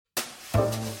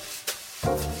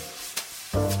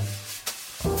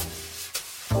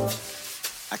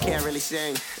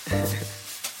sing.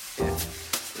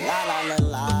 La la la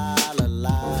la la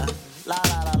la la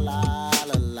la la la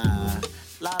la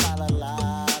la la la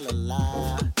la la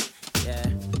la. Yeah.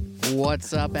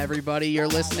 What's up, everybody? You're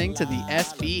listening to the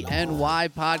SBNY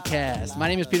podcast. My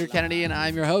name is Peter Kennedy, and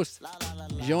I'm your host.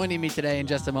 Joining me today in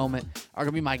just a moment are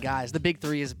going to be my guys. The Big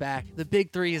Three is back. The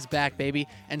Big Three is back, baby,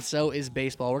 and so is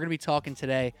baseball. We're going to be talking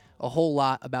today a whole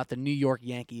lot about the New York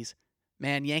Yankees.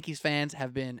 Man, Yankees fans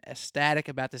have been ecstatic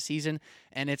about the season,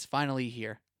 and it's finally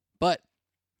here. But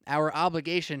our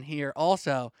obligation here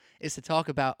also is to talk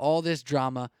about all this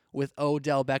drama with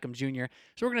Odell Beckham Jr.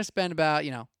 So we're going to spend about,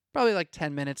 probably like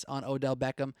 10 minutes on Odell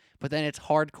Beckham, but then it's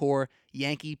hardcore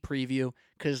Yankee preview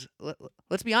because,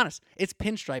 let's be honest, it's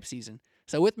pinstripe season.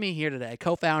 So with me here today,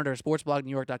 co-founder of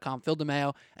sportsblognewyork.com, Phil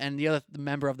DeMeo, and the other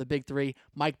member of the Big Three,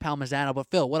 Mike Palmisano. But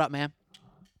Phil, what up, man?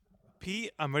 Pete,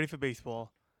 I'm ready for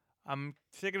baseball. I'm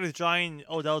sick of this giant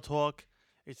Odell talk.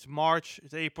 It's March.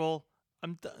 It's April.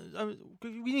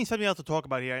 We need something else to talk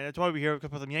about here. And that's why we're here to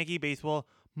talk about some Yankee baseball.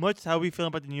 Much how we feel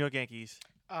about the New York Yankees.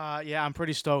 Yeah, I'm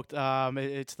pretty stoked.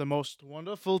 It's the most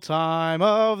wonderful time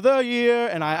of the year,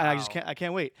 and I just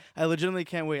can't wait. I legitimately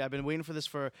can't wait. I've been waiting for this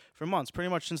for months,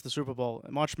 pretty much since the Super Bowl.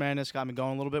 March Madness got me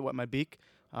going a little bit, wet my beak.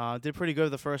 Did pretty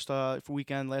good the first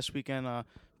weekend. Last weekend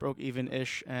broke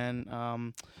even-ish, and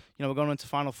we're going into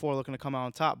Final Four, looking to come out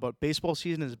on top. But baseball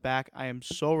season is back. I am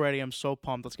so ready. I'm so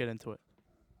pumped. Let's get into it.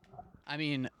 I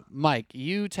mean, Mike,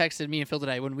 you texted me and Phil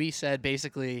today when we said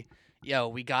basically,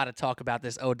 we got to talk about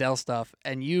this Odell stuff,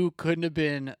 and you couldn't have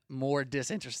been more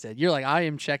disinterested. You're like, I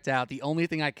am checked out. The only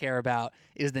thing I care about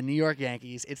is the New York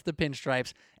Yankees. It's the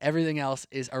pinstripes. Everything else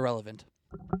is irrelevant.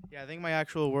 Yeah, I think my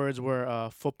actual words were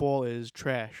football is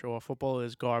trash or football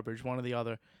is garbage, one or the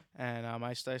other. And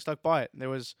I stuck by it.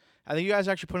 I think you guys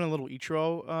actually put in a little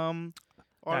Ichiro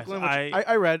article, Yes, which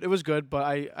I read. It was good, but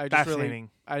I just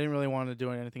Fascinating. I didn't really want to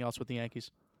do anything else with the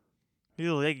Yankees. You're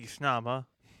a little Yankee snob, huh?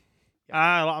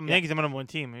 Yankees are my number one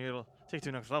team. You'll take it to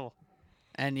the next level.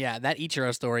 And yeah, that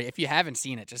Ichiro story, if you haven't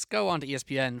seen it, just go on to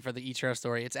ESPN for the Ichiro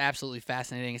story. It's absolutely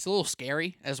fascinating. It's a little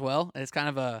scary as well. It's kind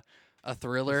of a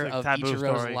thriller It's like of taboo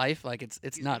Ichiro's story. life. Like it's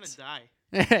He's nuts. gonna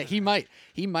die. He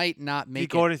might not Pete make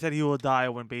it. Gordon said he will die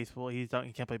when baseball. He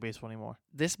can't play baseball anymore.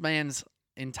 This man's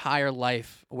entire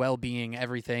life, well-being,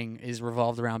 everything is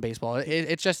revolved around baseball.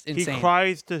 It's just insane. He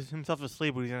cries to himself to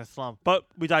sleep when he's in a slump. But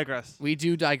we digress. We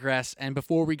do digress, and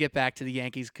before we get back to the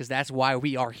Yankees, because that's why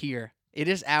we are here, it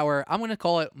is I'm going to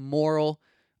call it moral,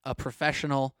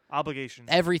 professional, Obligation.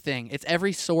 everything. It's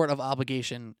every sort of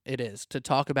obligation it is to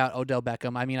talk about Odell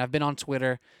Beckham. I mean, I've been on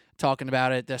Twitter talking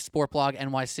about it. The Sport Blog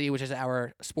NYC, which is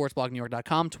our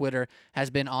sportsblognewyork.com Twitter, has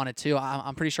been on it too.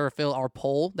 I'm pretty sure, Phil, our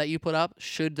poll that you put up,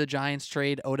 should the Giants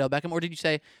trade Odell Beckham? Or did you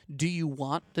say, do you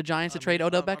want the Giants to trade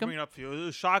Odell I'll Beckham? bring it up to you. It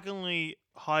was shockingly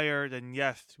higher than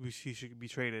yes, he should be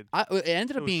traded. It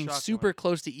ended up It was being shocking. super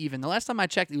close to even. The last time I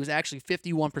checked, it was actually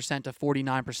 51% to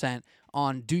 49%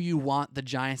 on do you want the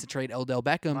Giants to trade Odell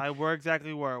Beckham? My word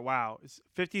exactly were, wow, it's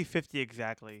 50-50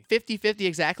 exactly. 50-50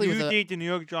 exactly. Do with you a, think the New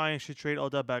York Giants should trade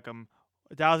Odell Beckham?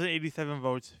 1,087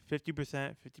 votes, 50%,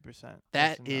 50%.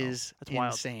 that Yes and no. is That's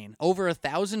wild. insane. Over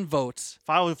 1,000 votes.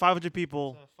 500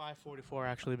 people. 544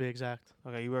 actually, to be exact.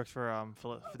 Okay, he works for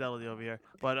Fidelity over here.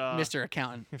 But Mr.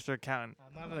 Accountant. Mr. Accountant.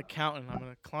 I'm not an accountant. I'm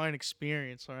a client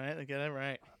experience. All right, I get it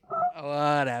right.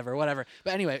 Whatever.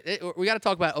 But anyway, we got to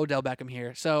talk about Odell Beckham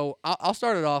here. So I'll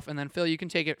start it off, and then Phil, you can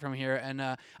take it from here. And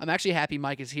I'm actually happy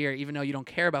Mike is here, even though you don't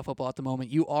care about football at the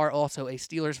moment. You are also a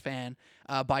Steelers fan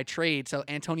by trade, so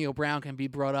Antonio Brown can be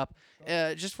brought up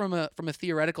just from a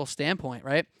theoretical standpoint,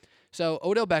 right? So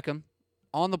Odell Beckham,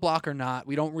 on the block or not,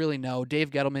 we don't really know.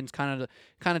 Dave Gettleman's kind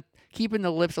of keeping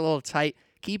the lips a little tight,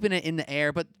 keeping it in the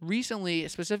air. But recently,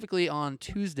 specifically on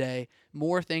Tuesday,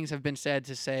 more things have been said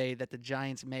to say that the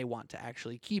Giants may want to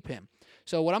actually keep him.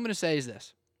 So what I'm going to say is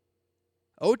this.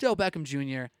 Odell Beckham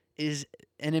Jr. is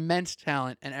an immense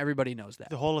talent, and everybody knows that.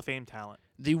 The Hall of Fame talent.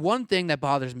 The one thing that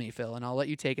bothers me, Phil, and I'll let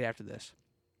you take it after this,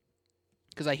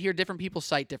 because I hear different people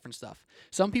cite different stuff.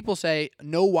 Some people say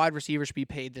no wide receiver should be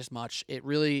paid this much. It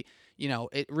really,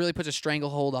 it really puts a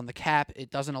stranglehold on the cap. It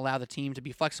doesn't allow the team to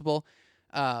be flexible.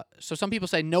 So some people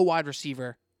say no wide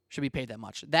receiver should be paid that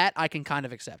much. That I can kind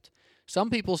of accept. Some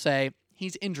people say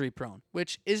he's injury prone,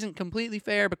 which isn't completely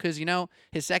fair because,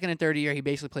 his second and third year, he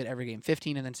basically played every game,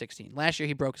 15 and then 16. Last year,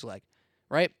 he broke his leg,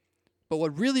 right? But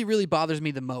what really, really bothers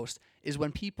me the most is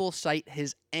when people cite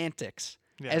his antics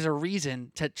as a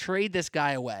reason to trade this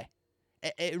guy away.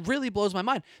 It really blows my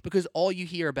mind because all you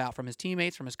hear about from his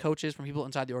teammates, from his coaches, from people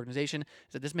inside the organization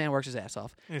is that this man works his ass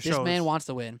off. This man wants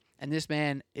to win, and this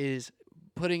man is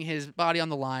putting his body on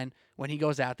the line when he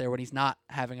goes out there when he's not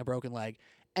having a broken leg.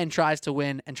 and tries to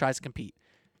win and tries to compete.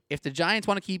 If the Giants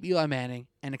want to keep Eli Manning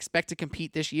and expect to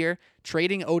compete this year,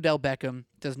 trading Odell Beckham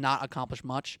does not accomplish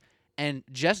much. And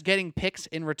just getting picks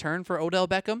in return for Odell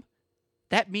Beckham,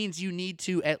 that means you need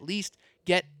to at least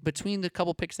get, between the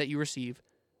couple picks that you receive,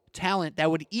 talent that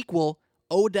would equal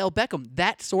Odell Beckham,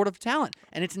 that sort of talent.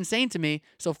 And it's insane to me.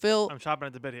 So, Phil, I'm chopping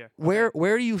at the bit here. where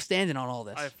are you standing on all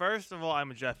this? First of all,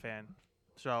 I'm a Jet fan.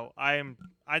 So I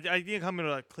think I'm coming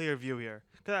to a clear view here.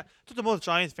 Because I talk to most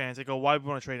Giants fans, they go, why do we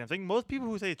want to trade him? I think most people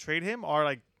who say trade him are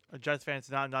like Jets fans,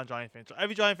 not Giants fans. So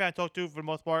every Giant fan I talk to, for the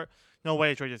most part, no way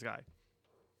to trade this guy.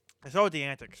 I start with the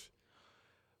antics.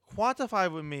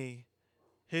 Quantify with me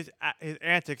his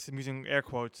antics, I'm using air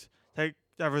quotes, that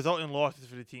result in losses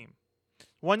for the team.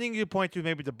 One thing you point to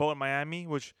maybe the boat in Miami,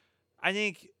 which I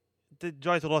think the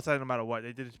Giants lost that no matter what.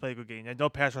 They did just play a good game. They had no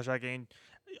pass rush that game.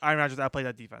 Aaron Rodgers outplayed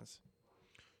that defense.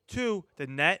 2, the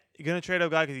net. You're going to trade a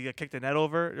guy because he got kicked the net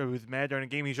over. He was mad during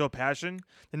the game. He showed passion.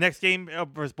 The next game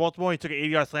versus Baltimore, he took an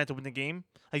 80-yard slant to win the game.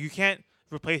 Like, you can't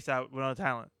replace that with other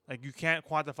talent. Like, you can't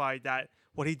quantify that,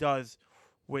 what he does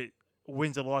with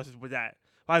wins and losses with that.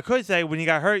 But I could say when he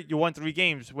got hurt, you won 3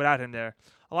 games without him there.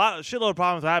 Shitload of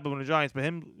problems happened with the Giants, but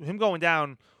him going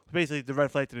down was basically the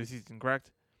red flag to the season,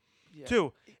 correct? Yeah.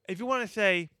 2, if you want to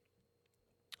say,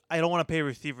 I don't want to pay a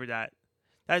receiver that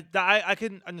I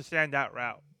can understand that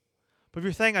route. But if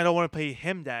you're saying I don't want to pay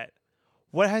him that,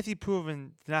 what has he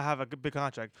proven to not have a big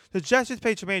contract? The Jets just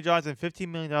paid Tremaine Johnson $15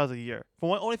 million a year.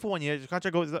 Only for 1 year. His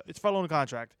contract it's front-loaded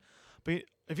contract. But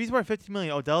if he's worth $15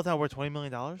 million, Odell's now worth $20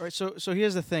 million? All right, so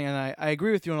here's the thing, and I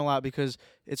agree with you on a lot because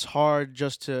it's hard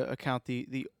just to account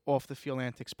the off-the-field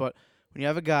antics. But when you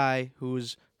have a guy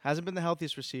hasn't been the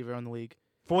healthiest receiver in the league.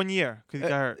 For 1 year, because he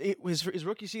got hurt. His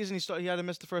rookie season, he had to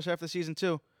miss the first half of the season,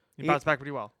 too. He bounced back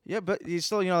pretty well. Yeah, but he's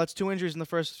still, that's 2 injuries in the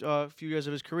first few years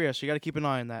of his career, so you got to keep an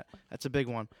eye on that. That's a big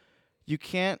one. You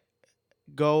can't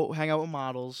go hang out with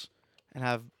models and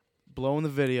have blow in the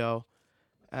video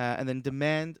and then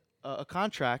demand a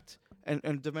contract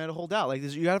and demand a holdout. Like,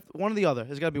 you got one or the other.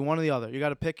 There's got to be one or the other. You got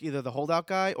to pick either the holdout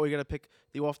guy or you got to pick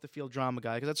the off-the-field drama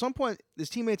guy. Because at some point, his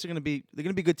teammates are going to be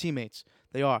good teammates.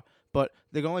 They are. But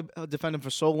they can only defend him for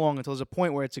so long until there's a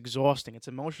point where it's exhausting. It's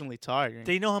emotionally tiring.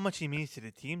 They know how much he means to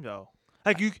the team, though.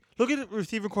 Like, you look at the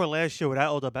receiving core last year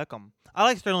without Odell Beckham. I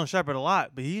like Sterling Shepard a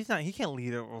lot, but he can't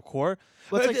lead a core.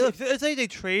 Well, Let's say they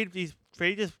trade this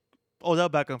Odell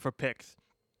Beckham for picks.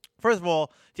 First of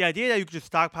all, the idea that you could just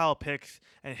stockpile picks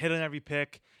and hit on every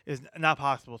pick is not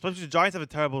possible. Especially the Giants have a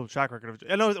terrible track record.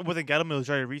 I know it wasn't Gettleman, it was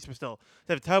Jerry Reese, but still,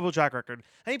 they have a terrible track record.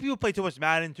 I think people play too much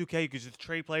Madden, 2K. You could just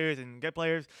trade players and get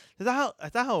players. That's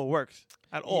not how it works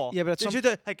at all. Yeah, but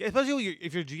especially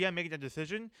if you're GM making that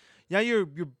decision, now you're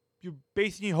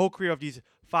basing your whole career off these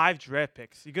 5 draft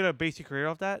picks. You're gonna base your career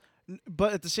off that.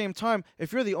 But at the same time,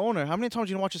 if you're the owner, how many times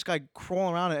you watch this guy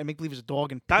crawl around and make believe he's a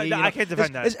dog and pee? I can't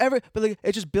defend that. But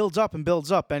it just builds up and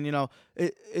builds up, and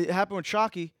it happened with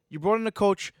Shockey. You brought in a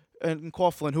coach in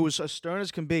Coughlin who was as stern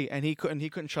as can be, and he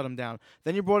couldn't shut him down.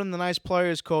 Then you brought in the nice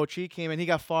players coach. He came and he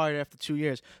got fired after 2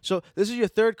 years. So this is your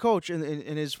 3rd coach in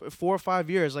his 4 or 5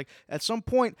 years. Like, at some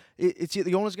point,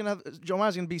 the owner's Joe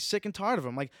Maddon's gonna be sick and tired of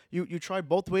him. Like, you try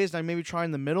both ways, and maybe try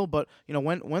in the middle. But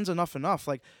when's enough?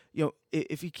 Like,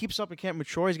 if he keeps up and can't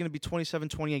mature, he's going to be 27,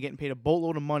 28, getting paid a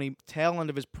boatload of money, tail end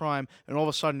of his prime, and all of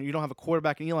a sudden you don't have a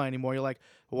quarterback in Eli anymore. You're like,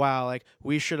 wow, like,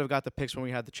 we should have got the picks when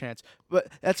we had the chance. But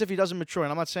that's if he doesn't mature,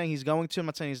 and I'm not saying he's going to. I'm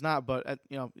not saying he's not, but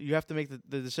you have to make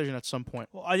the decision at some point.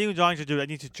 Well, I think what Giants should do, I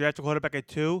need to draft a quarterback at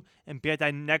 2 and be at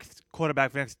that next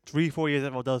quarterback for the next 3-4 years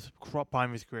of Odell's prime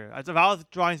of his career. If I was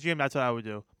Giants GM, that's what I would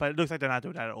do. But it looks like they're not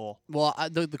doing that at all. Well,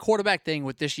 the quarterback thing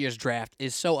with this year's draft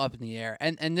is so up in the air.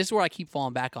 And this is where I keep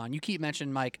falling back on. You keep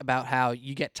mentioning, Mike, about how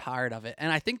you get tired of it.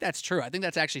 And I think that's true. I think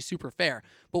that's actually super fair.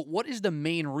 But what is the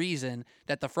main reason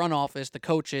that the front office, the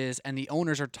coaches, and the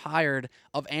owners are tired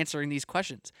of answering these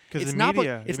questions? Because it's not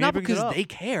because they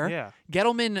care. Yeah.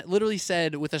 Gettleman literally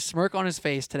said with a smirk on his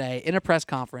face today in a press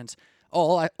conference,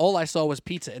 all I saw was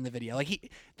pizza in the video.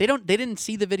 Like, they didn't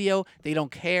see the video. They don't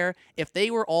care. If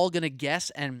they were all gonna guess,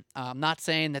 and I'm not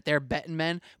saying that they're betting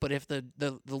men, but if the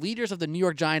leaders of the New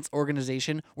York Giants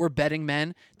organization were betting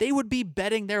men, they would be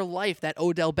betting their life that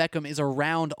Odell Beckham is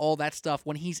around all that stuff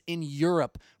when he's in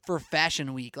Europe for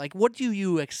Fashion Week. Like, what do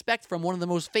you expect from one of the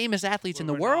most famous athletes in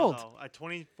the world? A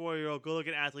 24-year-old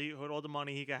good-looking athlete who had all the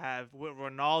money he could have with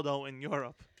Ronaldo in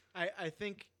Europe. I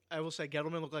think I will say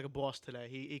Gettleman looked like a boss today.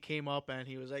 He came up and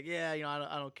he was like, yeah,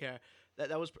 I don't care.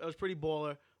 That was pretty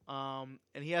baller.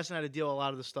 And he hasn't had to deal with a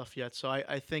lot of the stuff yet. So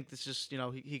I think this just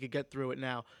he could get through it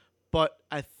now. But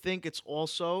I think it's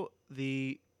also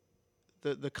the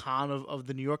the con of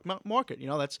the New York market. You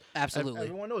know, that's Absolutely.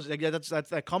 everyone knows. Like, yeah,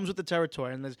 that comes with the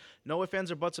territory, and there's no ifs,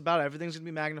 ands, or buts about it. Everything's gonna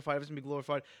be magnified. Everything's gonna be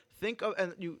glorified. Think of,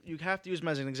 and you have to use him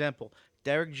as an example.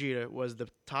 Derek Jeter was the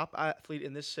top athlete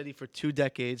in this city for 2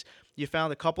 decades. You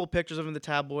found a couple of pictures of him in the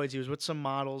tabloids. He was with some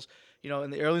models. You know,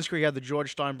 in the early in his career, he had the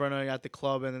George Steinbrenner at the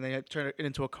club, and then they had turned it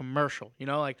into a commercial. You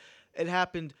know, like it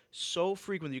happened so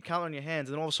frequently. You count on your hands,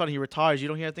 and then all of a sudden he retires. You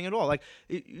don't hear anything at all. Like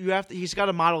you have to. He's got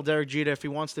to model Derek Jeter if he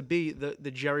wants to be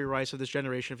the Jerry Rice of this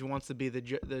generation. If he wants to be the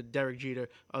Derek Jeter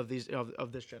of this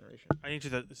generation. I think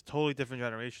it's a totally different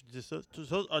generation.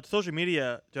 Social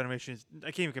media generation. I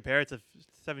can't even compare it to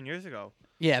 7 years ago.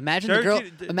 Yeah, imagine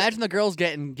the girls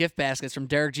getting gift baskets from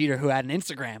Derek Jeter who had an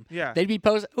Instagram. Yeah. They'd be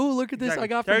posting, "Oh, look at this I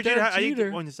got from Derek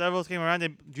Jeter." When the Severs came around,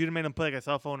 Jeter made him put like a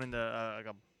cell phone in the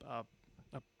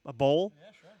a bowl.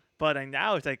 Yeah, sure. But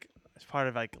now it's like it's part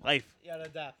of like life. You gotta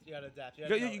adapt.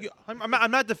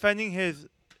 I'm not defending his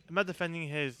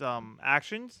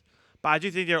actions, but I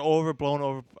just think they're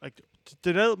overblown.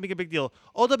 To make a big deal.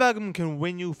 Odell Beckham can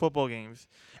win you football games.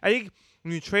 I think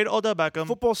when you trade Odell Beckham,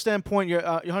 football standpoint, you're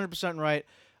 100% right.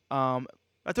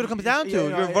 That's what it comes down to.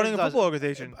 You're running a football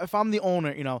organization. If I'm the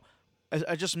owner, you know,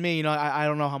 just me, you know, I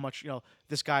don't know how much, you know,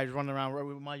 this guy's running around.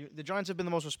 The Giants have been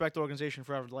the most respected organization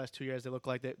forever. The last 2 years, they look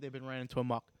like they've been ran into a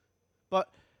muck. But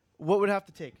what would it have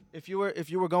to take if you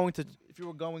were going to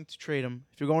trade him?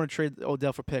 If you're going to trade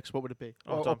Odell for picks, what would it be?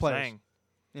 Or players? Saying.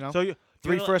 You know, So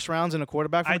 3 first rounds and a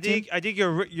quarterback. From I think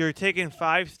you're taking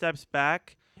 5 steps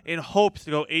back in hopes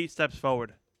to go 8 steps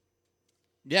forward.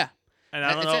 Yeah. And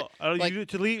I don't know.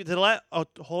 To let a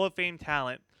Hall of Fame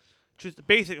talent, just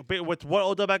what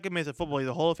Odell Beckham is in football, he's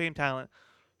a Hall of Fame talent,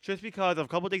 just because of a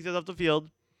couple of things off the field.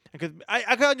 Because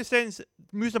I can understand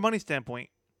use the money standpoint.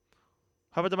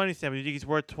 How about the money standpoint? You think he's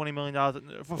worth $20 million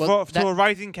to a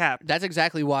rising cap? That's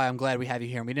exactly why I'm glad we have you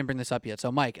here, and we didn't bring this up yet.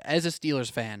 So, Mike, as a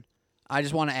Steelers fan, I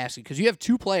just want to ask you, because you have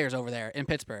 2 players over there in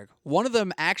Pittsburgh. One of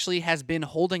them actually has been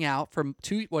holding out for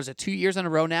 2 years in a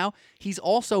row now. He's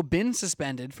also been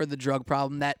suspended for the drug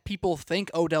problem that people think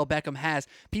Odell Beckham has.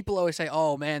 People always say,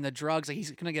 "Oh man, the drugs, like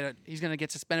he's gonna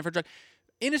get suspended for drug."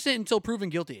 Innocent until proven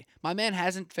guilty. My man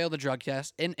hasn't failed the drug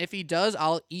test, and if he does,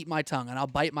 I'll eat my tongue and I'll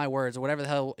bite my words or whatever the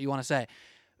hell you want to say.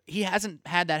 He hasn't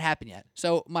had that happen yet.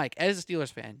 So, Mike, as a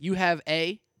Steelers fan, you have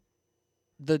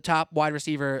the top wide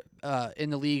receiver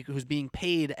in the league who's being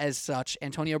paid as such.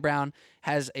 Antonio Brown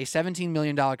has a $17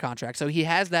 million contract, so he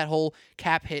has that whole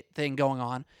cap hit thing going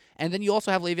on. And then you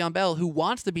also have Le'Veon Bell, who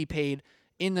wants to be paid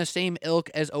in the same ilk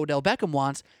as Odell Beckham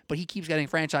wants, but he keeps getting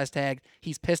franchise tagged.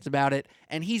 He's pissed about it,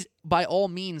 and he's by all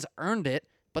means earned it,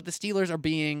 but the Steelers are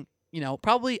being, you know,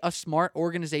 probably a smart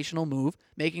organizational move,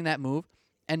 making that move,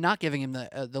 and not giving him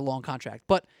the long contract.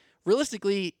 But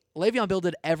realistically, Le'Veon Bell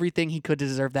did everything he could to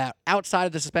deserve that outside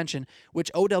of the suspension, which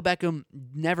Odell Beckham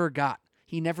never got.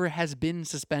 He never has been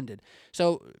suspended.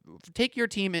 So take your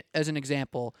team as an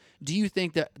example. Do you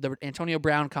think that the Antonio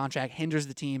Brown contract hinders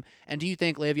the team? And do you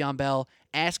think Le'Veon Bell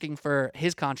asking for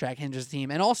his contract hinders the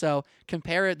team? And also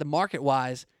compare it the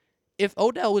market-wise. If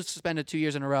Odell was suspended 2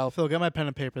 years in a row, Phil, get my pen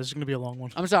and paper. This is going to be a long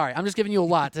one. I'm sorry. I'm just giving you a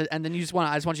lot, and then I just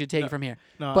want you to take it from here.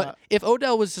 No, but if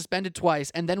Odell was suspended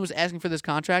twice and then was asking for this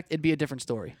contract, it'd be a different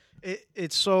story.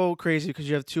 It's so crazy because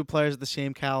you have 2 players of the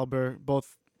same caliber,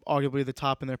 both arguably the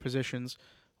top in their positions.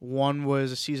 One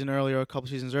was a couple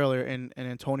seasons earlier, in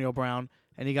Antonio Brown,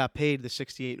 and he got paid the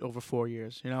 $68 over 4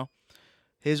 years. You know,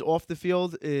 his off the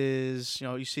field is, you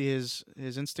know, you see his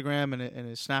Instagram and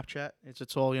his Snapchat.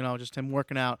 It's all, you know, just him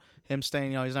working out, him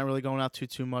staying. You know, he's not really going out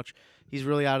too much. He's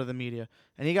really out of the media,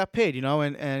 and he got paid. You know,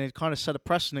 and it kind of set a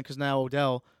precedent because now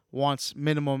Odell wants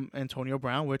minimum Antonio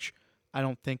Brown, which I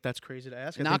don't think that's crazy to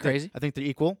ask. Not crazy. I think they're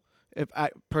equal. I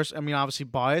mean, obviously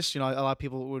biased. You know, a lot of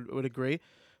people would agree.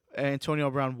 Antonio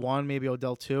Brown 1, maybe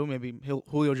Odell 2, maybe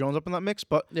Julio Jones up in that mix.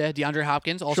 But yeah, DeAndre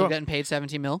Hopkins also sure. getting paid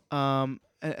 $17 million.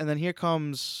 And then here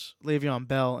comes Le'Veon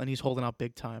Bell, and he's holding out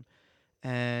big time.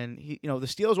 And he, you know, the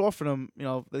Steelers offered him, you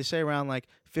know, they say around like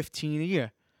 $15 a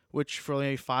year, which for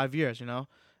only 5 years, you know,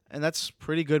 and that's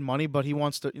pretty good money. But he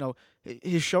wants to, you know,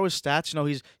 his stats. You know,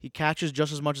 he catches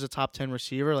just as much as a top 10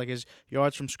 receiver. Like his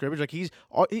yards from scrimmage, like he's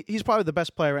probably the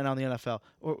best player right now in the NFL,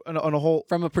 or on a whole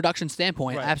from a production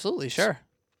standpoint. Right. Absolutely, sure.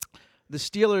 The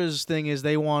Steelers' thing is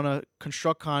they want to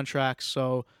construct contracts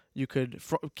so you could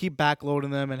keep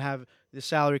backloading them and have the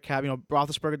salary cap. You know,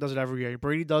 Roethlisberger does it every year.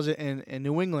 Brady does it in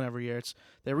New England every year.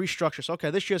 They restructure. So,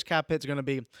 okay, this year's cap hit is going to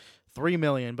be $3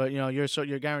 million, but you know you're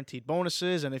guaranteed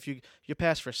bonuses, and if you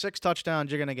pass for 6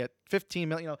 touchdowns, you're going to get $15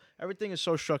 million. You know, everything is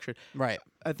so structured. Right.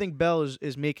 I think Bell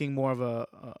is making more of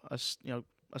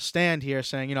a a stand here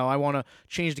saying, I want to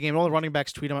change the game. All the running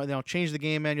backs tweet him, change the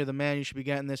game, man. You're the man. You should be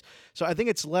getting this. So I think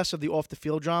it's less of the off the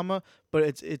field drama, but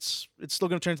it's still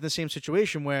going to turn into the same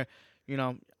situation where,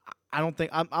 I don't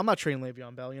think I'm not trading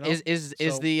Le'Veon Bell. Is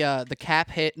the cap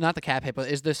hit, not the cap hit, but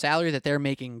is the salary that they're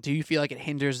making? Do you feel like it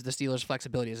hinders the Steelers'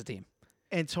 flexibility as a team?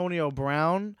 Antonio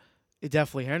Brown, it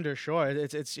definitely hinders. Sure,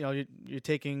 it's you're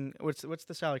taking what's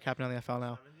the salary cap in the NFL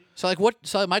now?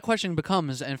 So my question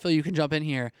becomes, and Phil, you can jump in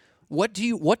here. What do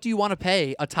you want to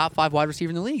pay a top 5 wide receiver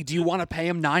in the league? Do you want to pay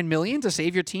him $9 million to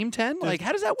save your team 10? Like,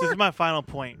 how does that This work? is my final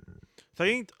point. So I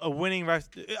think a winning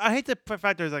recipe. I hate the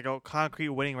fact there's like a concrete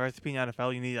winning recipe in the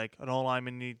NFL. You need like an O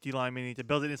lineman, you need D lineman, you need to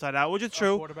build it inside out, which is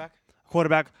true.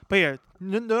 Quarterback. But yeah,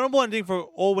 the number one thing for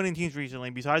all winning teams recently,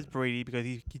 besides Brady, because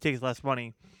he takes less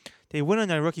money, they win on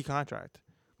their rookie contract.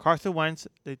 Carson Wentz,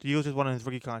 the Eagles just won on his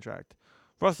rookie contract.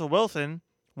 Russell Wilson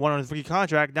won on his rookie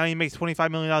contract. Now he makes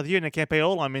 $25 million a year and they can't pay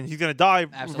O linemen. He's going to die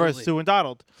versus Sue and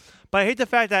Donald. But I hate the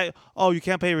fact that, you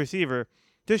can't pay a receiver.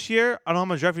 This year, I don't know how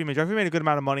much Jeffrey made. Jeffrey made a good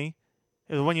amount of money.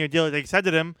 It was a 1-year deal. They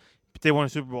extended him, but they won a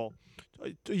Super Bowl.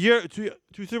 Two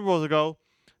Super Bowls ago,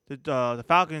 the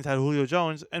Falcons had Julio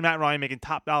Jones and Matt Ryan making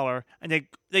top dollar, and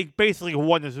they basically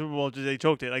won the Super Bowl. They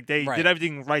choked it. Like they did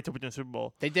everything right to win the Super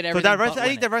Bowl. They did everything. I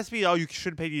think the recipe. You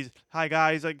shouldn't pay these high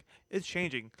guys. Like it's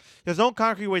changing. There's no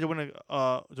concrete way to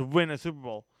win a Super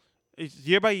Bowl. It's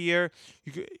year by year.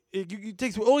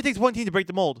 It only takes one team to break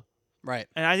the mold. Right.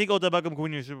 And I think Odell Beckham can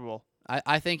win you a Super Bowl.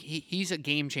 I think he's a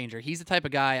game changer. He's the type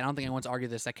of guy, and I don't think anyone's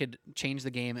argued this, that could change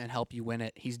the game and help you win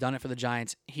it. He's done it for the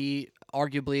Giants. He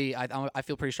arguably, I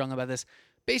feel pretty strong about this,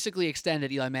 basically extended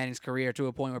Eli Manning's career to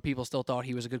a point where people still thought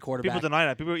he was a good quarterback. People deny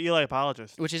that. People are Eli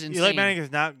apologists. Which is insane. Eli Manning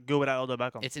is not good without Odell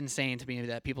Beckham. It's insane to me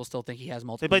that people still think he has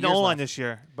multiple They played the years O-line left. this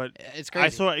year, but It's crazy. I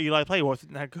saw Eli play. He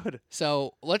wasn't that good.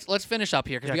 So let's finish up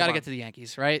here because we got to get to the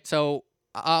Yankees, right? So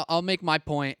I'll make my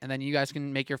point, and then you guys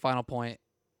can make your final point.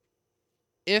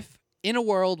 If in a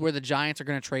world where the Giants are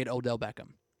going to trade Odell Beckham,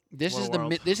 this is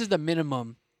the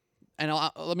minimum. And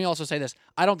let me also say this: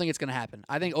 I don't think it's going to happen.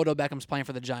 I think Odell Beckham's playing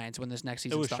for the Giants when this next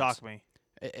season starts. It would shock me.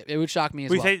 It would shock me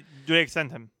as well. Do they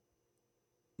extend him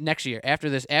next year after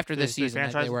this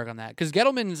season? They work on that because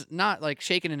Gettleman's not like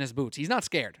shaking in his boots. He's not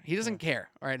scared. He doesn't care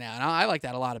right now, and I like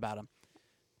that a lot about him.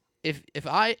 If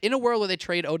in a world where they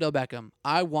trade Odell Beckham,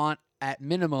 I want at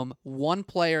minimum one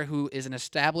player who is an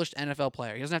established NFL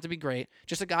player. He doesn't have to be great,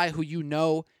 just a guy who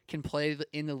can play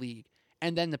in the league,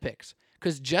 and then the picks.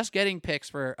 Because just getting picks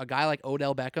for a guy like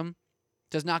Odell Beckham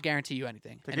does not guarantee you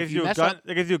anything. It gives you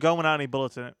a gun without any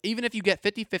bullets in it. Even if you get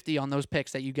 50-50 on those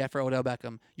picks that you get for Odell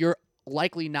Beckham, you're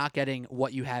likely not getting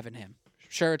what you have in him.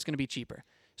 Sure, it's going to be cheaper.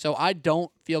 So I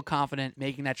don't feel confident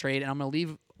making that trade, and I'm going to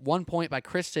leave one point by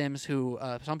Chris Sims, who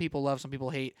some people love, some people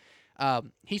hate.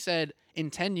 He said, in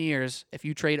 10 years, if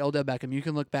you trade Odell Beckham, you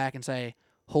can look back and say,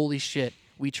 holy shit,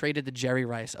 we traded the Jerry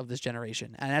Rice of this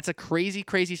generation. And that's a crazy,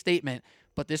 crazy statement,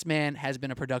 but this man has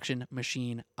been a production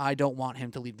machine. I don't want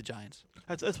him to leave the Giants.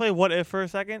 Let's play what if for a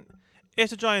second.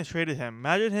 If the Giants traded him,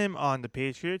 imagine him on the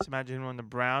Patriots, imagine him on the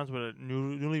Browns with a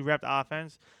newly repped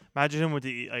offense, imagine him with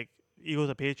the Eagles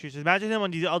or Patriots, imagine him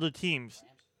on these other teams,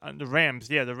 the Rams,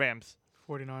 the Rams.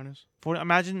 49ers.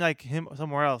 Imagine him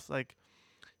somewhere else.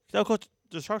 That'll cause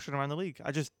destruction around the league.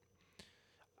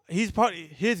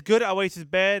 His good outweighs his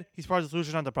bad. He's part of the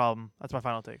solution, not the problem. That's my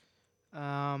final take.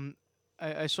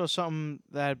 I saw something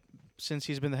that since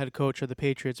he's been the head coach of the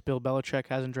Patriots, Bill Belichick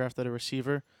hasn't drafted a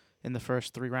receiver in the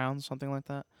first 3 rounds, something like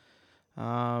that.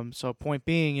 So point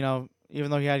being,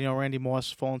 even though he had Randy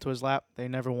Moss fall into his lap, they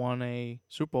never won a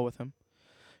Super Bowl with him.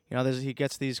 He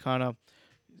gets these kind of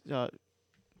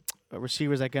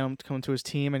receivers that get him to come to his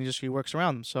team, and he works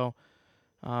around them. So,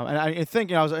 and I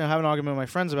think I was having an argument with my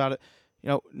friends about it.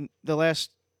 The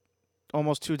last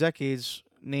almost 2 decades,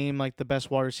 name the best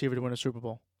wide receiver to win a Super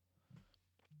Bowl.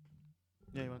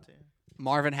 Yeah, you want to?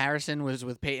 Marvin Harrison was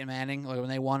with Peyton Manning when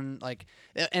they won,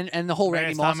 and the whole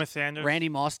Randy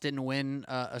Moss didn't win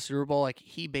a Super Bowl.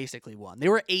 He basically won. They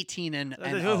were 18 and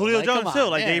Julio Jones too.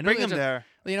 They bring him there.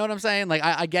 You know what I'm saying?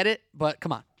 I get it, but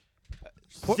come on.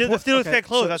 The Steelers get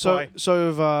close. That's why.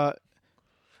 So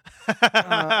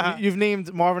you've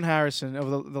named Marvin Harrison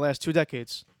over the last 2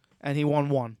 decades, and he won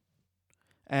 1.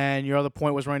 And your other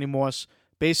point was Randy Moss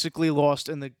basically lost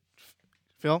in the.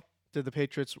 Phil, did the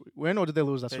Patriots win or did they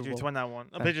lose that Super Bowl? Patriots won that one.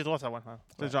 The Patriots lost that one. Huh?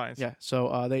 The Giants. Yeah.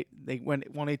 So they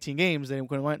won 18 games. They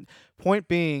went. Point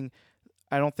being,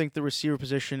 I don't think the receiver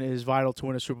position is vital to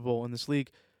win a Super Bowl in this league.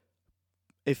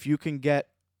 If you can get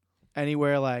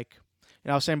anywhere I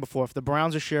was saying before, if the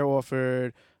Browns are share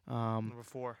offered, number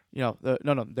 4.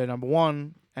 they're number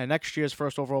 1, and next year's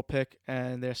first overall pick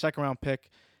and their second round pick,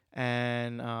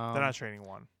 and They're not trading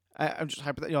one. I'm just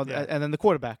Yeah. and then the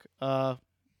quarterback. Let's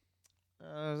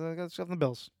go from the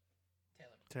Bills.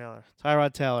 Taylor.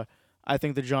 Tyrod Taylor. I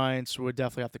think the Giants would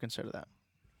definitely have to consider that.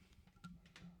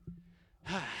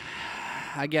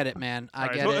 I get it, man. I All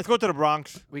right, get it. let's go to the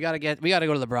Bronx. We gotta go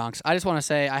to the Bronx. I just want to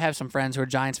say I have some friends who are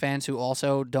Giants fans who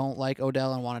also don't like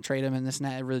Odell and want to trade him and this and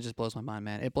that. It really just blows my mind,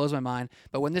 man. It blows my mind.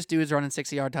 But when this dude's running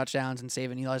 60-yard touchdowns and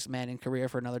saving Eli's Manning career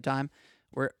for another time,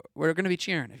 we're gonna be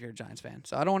cheering if you're a Giants fan.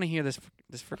 So I don't want to hear this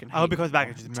freaking. I hope he hate. comes back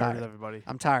and just I'm murders tired. everybody.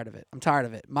 I'm tired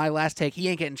of it. My last take: he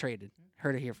ain't getting traded.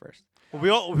 Heard it here first.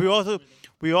 Well, we also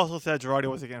said Girardi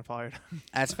wasn't getting fired.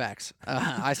 That's facts.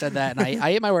 I said that, and I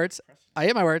ate my words.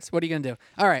 What are you gonna do?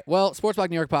 All right. Well, Sports Block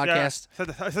New York podcast.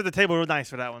 Yeah, I said the table was nice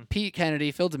for that one. Pete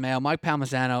Kennedy, Phil DeMaio, Mike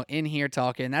Palmisano in here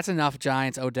talking. That's enough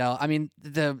Giants, Odell. I mean,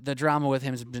 the drama with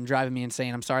him has been driving me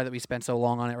insane. I'm sorry that we spent so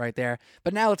long on it right there.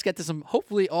 But now let's get to some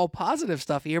hopefully all positive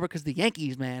stuff here because the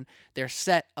Yankees, man, they're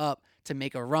set up to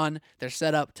make a run. They're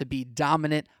set up to be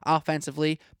dominant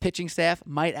offensively. Pitching staff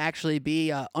might actually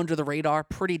be under the radar,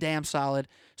 pretty damn solid.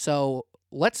 So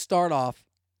let's start off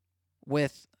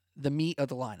with the meat of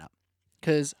the lineup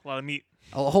because A lot of meat.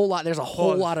 there's a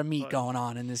whole lot of meat Pause. going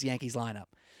on in this Yankees lineup.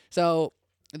 So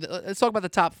let's talk about the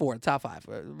top four, the top five.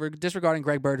 We're disregarding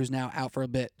Greg Bird, who's now out for a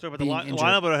bit. Talk about the being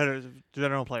lineup injured. or hitters,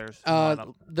 general players.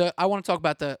 Lineup. I want to talk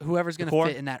about whoever's going The to core?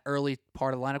 fit in that early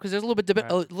part of the lineup because there's a little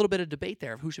bit of debate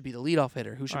there of who should be the leadoff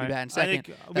hitter, who should All be right. batting I second.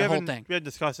 think That whole thing. We haven't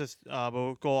discussed this, but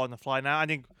we'll go on the fly now. I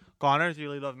think Garner's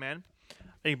your leadoff man. I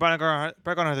think Brett Garner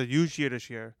has a huge year this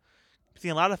year. He's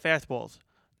seeing a lot of fastballs.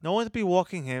 No one's be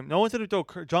walking him. No one's going to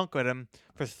throw junk at him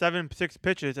for 6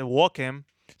 pitches and walk him.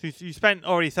 So you spent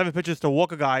already 7 pitches to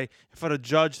walk a guy for the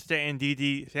Judge, Stanton,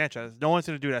 Didi, Sanchez. No one's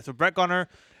going to do that. So Brett Garner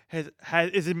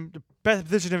is in the best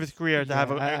position of his career to have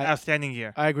an outstanding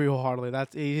year. I agree wholeheartedly.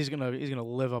 He's gonna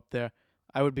live up there.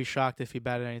 I would be shocked if he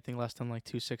batted anything less than like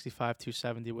 265,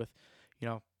 270 with,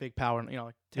 big power,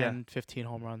 like 10, 15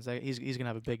 home runs. He's gonna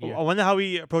have a big year. I wonder how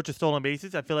he approaches stolen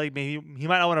bases. I feel like maybe he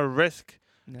might not want to risk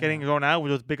getting thrown out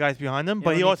with those big guys behind him,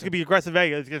 but he also could be aggressive.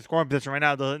 He's getting scoring position right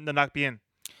now. They'll not be in.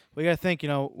 We gotta think,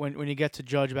 when you get to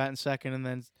Judge batting second, and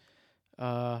then,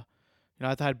 I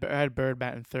had Bird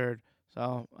batting third.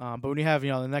 So, but when you have,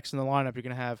 the next in the lineup, you're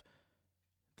gonna have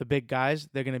the big guys.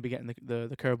 They're gonna be getting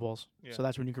the curveballs. Yeah. So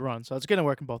that's when you can run. So it's gonna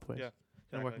work in both ways. Yeah,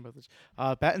 Gonna work in both ways.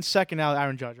 Batting second now,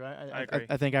 Aaron Judge, right? I agree.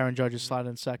 I think Aaron Judge is slotted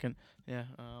in second. Yeah.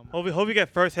 Hope we get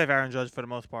first half Aaron Judge for the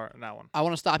most part in that one. I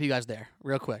want to stop you guys there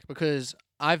real quick because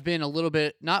I've been a little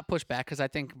bit not pushed back because I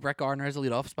think Brett Gardner is a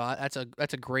leadoff spot.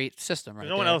 That's a great system right There's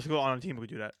no one there. else on the team who could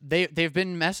do that. They've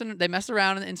been messed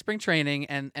around in spring training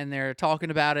and they're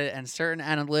talking about it and certain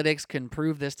analytics can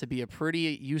prove this to be a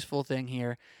pretty useful thing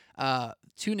here.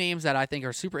 Two names that I think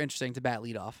are super interesting to bat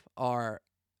leadoff are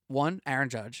one, Aaron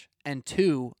Judge, and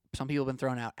two, some people have been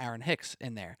throwing out Aaron Hicks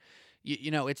in there.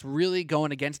 It's really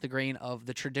going against the grain of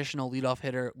the traditional leadoff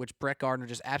hitter, which Brett Gardner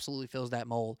just absolutely fills that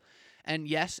mold. And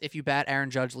yes, if you bat Aaron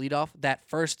Judge leadoff, that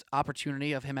first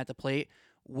opportunity of him at the plate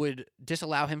would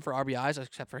disallow him for RBIs,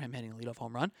 except for him hitting a leadoff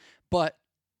home run. But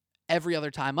every other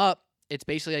time up, it's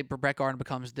basically like Brett Gardner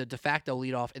becomes the de facto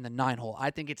leadoff in the 9-hole. I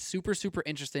think it's super, super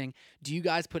interesting. Do you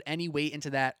guys put any weight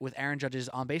into that with Aaron Judge's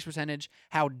on-base percentage,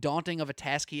 how daunting of a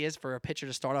task he is for a pitcher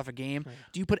to start off a game?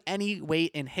 Do you put any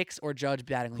weight in Hicks or Judge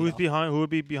batting leadoff? Who would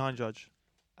be behind Judge?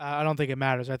 I don't think it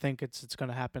matters. I think it's going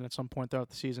to happen at some point throughout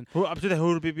the season. Who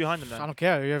would be behind him then? I don't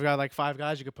care. You've got like 5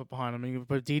 guys you could put behind him. You could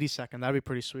put Didi second. That'd be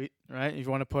pretty sweet, right? If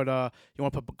you want to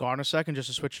put Garner second just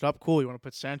to switch it up, cool. You want to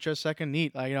put Sanchez second,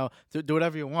 neat. Do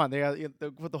whatever you want. They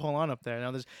put the whole lineup there.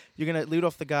 You're gonna lead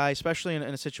off the guy, especially in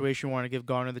a situation you want to give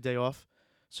Garner the day off.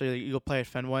 So you'll play at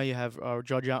Fenway. You have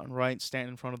Judge out in right,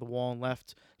 Stanton in front of the wall and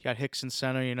left. You got Hicks in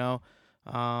center.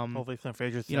 Hopefully Clint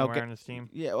Frazier's somewhere in his team.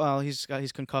 Yeah, well, he's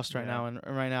concussed right now, and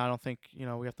right now I don't think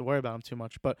we have to worry about him too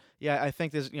much. But yeah, I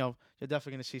think there's you're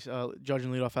definitely going to see Judge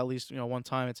and leadoff at least one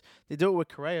time. They do it with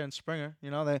Correa and Springer,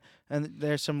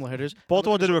 they're similar hitters.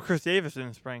 Baltimore did it with Chris Davis in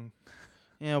the spring.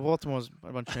 Yeah, Baltimore's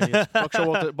a bunch of idiots. Buck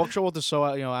Showalter's so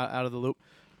out of the loop.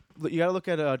 You got to look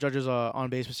at Judge's on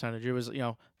base percentage. It was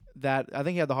that I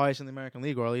think he had the highest in the American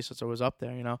League, or at least it was up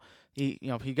there. He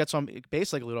gets on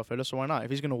base like a leadoff hitter, so why not?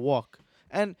 If he's going to walk.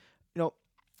 And, I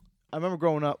remember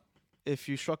growing up, if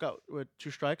you struck out with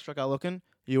 2 strikes, struck out looking,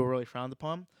 you were really frowned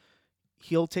upon.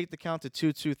 He'll take the count to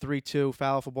 2-2, 3-2,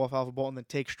 foul for ball, and then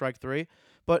take strike 3.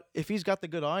 But if he's got the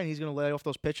good eye and he's going to lay off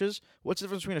those pitches, what's the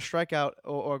difference between a strikeout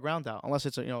or a ground out? Unless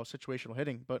it's situational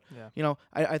hitting. But,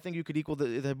 I think you could equal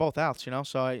they're both outs,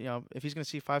 So, if he's going to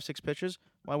see 5-6 pitches,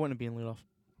 why wouldn't it be in leadoff?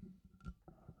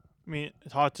 I mean,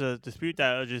 it's hard to dispute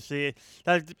that. Or just see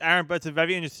that Aaron. But it's a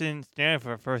very interesting stand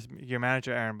for first-year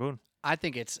manager Aaron Boone. I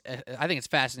think it's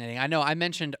fascinating. I know I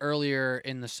mentioned earlier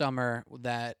in the summer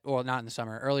that, or not in the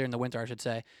summer, earlier in the winter, I should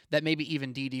say, that maybe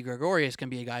even Didi Gregorius can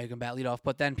be a guy who can bat leadoff.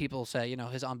 But then people say,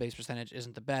 his on-base percentage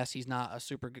isn't the best. He's not a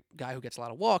super guy who gets a lot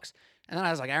of walks. And then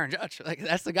I was like, Aaron Judge, like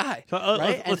that's the guy. So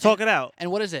right? let's talk it out.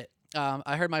 And what is it?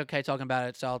 I heard Michael Kay talking about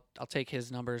it, so I'll take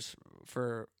his numbers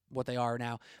for what they are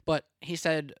now. But he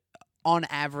said, on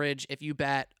average, if you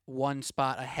bat one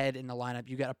spot ahead in the lineup,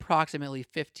 you get approximately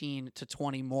 15 to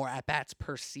 20 more at-bats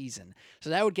per season. So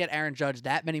that would get Aaron Judge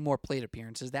that many more plate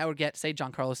appearances. That would get, say,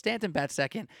 Giancarlo Stanton bats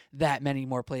second, that many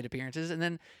more plate appearances. And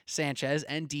then Sanchez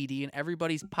and Didi and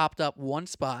everybody's popped up one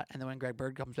spot. And then when Greg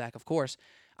Bird comes back, of course.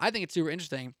 I think it's super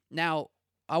interesting. Now,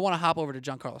 I want to hop over to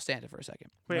Giancarlo Stanton for a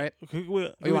second. Wait, right? can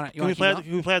we play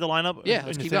play the lineup? Yeah, in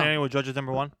let's the keep scenario going. where Judge is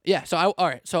number one. Yeah, so all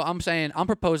right. So I'm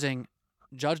proposing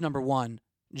Judge number 1,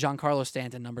 Giancarlo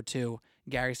Stanton number 2,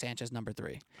 Gary Sanchez number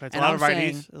 3. It's And a lot I'm of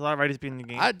righties. saying- A lot of righties being in the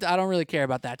game. I don't really care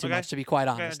about that too Okay. much, to be quite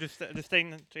Okay, honest. just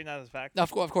stating that as a fact.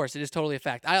 Of course, it is totally a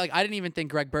fact. I didn't even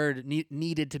think Greg Bird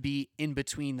needed to be in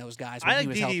between those guys when I he like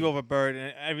was Didi healthy. over Bird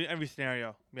in every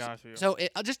scenario. To be honest with you. So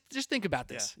just think about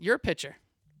this. You're a pitcher.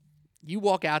 You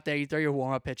walk out there, you throw your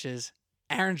warm-up pitches.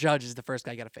 Aaron Judge is the first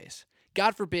guy you got to face.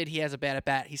 God forbid he has a bad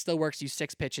at-bat. He still works you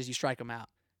 6 pitches. You strike him out.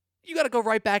 You got to go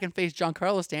right back and face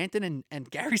Giancarlo Stanton and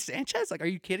Gary Sanchez? Like, are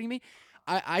you kidding me?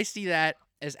 I see that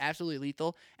as absolutely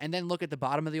lethal. And then look at the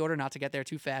bottom of the order, not to get there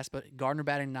too fast, but Gardner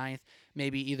batting 9th,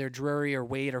 maybe either Drury or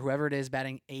Wade or whoever it is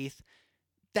batting 8th.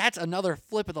 That's another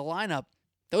flip of the lineup.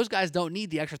 Those guys don't need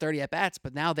the extra 30 at-bats,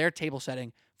 but now they're table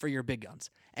setting for your big guns.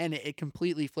 And it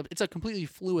completely flipped. It's a completely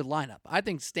fluid lineup. I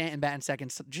think Stanton batting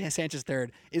second, Sanchez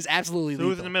third is absolutely So lethal.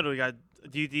 who's in the middle? You got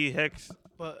Didi, Hicks.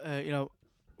 But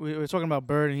we were talking about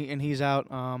Bird, and he's out.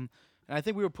 And I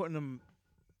think we were putting him.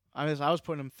 I was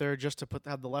putting him third just to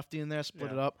have the lefty in there,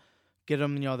 split Yeah. it up, get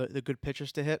him the good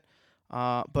pitchers to hit.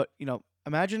 But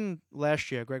imagine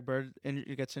last year Greg Bird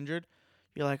gets injured.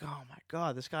 You're like, oh my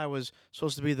God, this guy was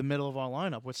supposed to be the middle of our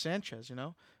lineup with Sanchez.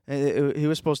 He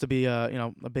was supposed to be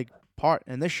a big part.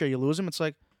 And this year you lose him. It's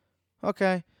like,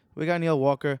 okay, we got Neil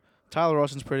Walker. Tyler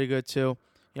Austin's pretty good too.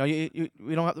 We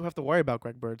don't have to worry about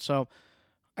Greg Bird. So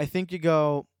I think you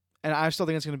go, and I still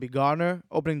think it's going to be Gardner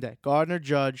opening day. Gardner,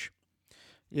 Judge.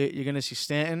 You're going to see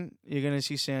Stanton. You're going to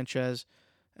see Sanchez,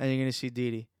 and you're going to see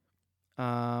Didi.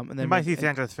 And then You might see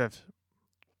Sanchez fifth.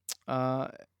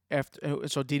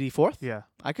 So Didi fourth. Yeah,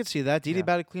 I could see that. Didi Yeah.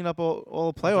 batted clean up all the what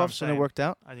I'm playoffs, and it saying. worked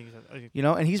out. I think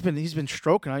And he's been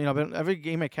stroking. But every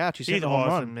game at catch, he's hitting a home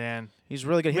awesome, run. man. He's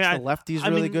really good. Hits Man, the left. He's I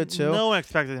really mean, good too. No one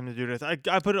expected him to do this. I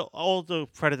put all the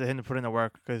credit to him to put in the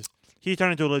work because he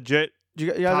turned into a legit Do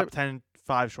you guys, top 10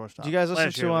 5 shortstop. do you guys listen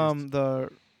last year, at least. to the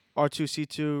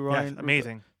R2C2 Ryan? Yes,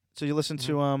 amazing. So you listen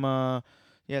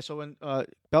Mm-hmm. to So when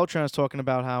Beltran was talking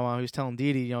about how he was telling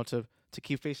Didi, to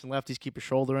keep facing lefties, keep your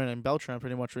shoulder in, and Beltran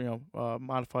pretty much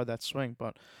modified that swing.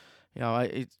 But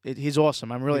he's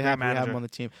awesome. I'm really He's a happy great to have him manager. on the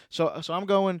team. So I'm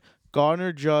going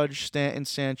Gardner, Judge, Stanton,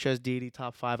 Sanchez, Didi,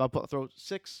 top 5. I'll throw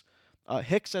 6.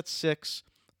 Hicks at 6.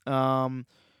 I'll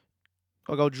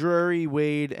go Drury,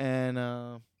 Wade, and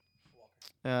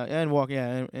Walker.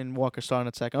 Yeah, and Walker starting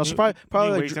at second.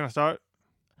 Probably Wade's gonna start.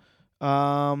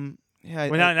 Yeah.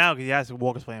 Well, not now because he has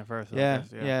Walker's playing first. So I Yeah, guess,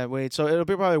 yeah, Wade. So it'll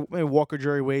be probably maybe Walker,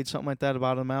 Drury, Wade, something like that to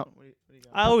bottom him out. What do you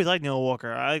got? I always like Neil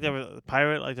Walker. I like that with a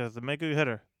Pirate. Like that to make a good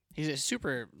hitter. He's a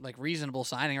super reasonable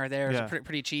signing right there. Yeah. It's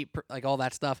pretty cheap, like all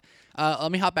that stuff.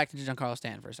 Let me hop back to Giancarlo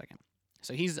Stanton for a second.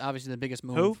 So he's obviously the biggest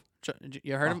move. Who?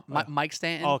 You heard him? Mike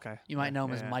Stanton. Oh, okay. You might know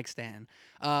him Yeah, as yeah. Mike Stanton.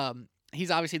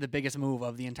 He's obviously the biggest move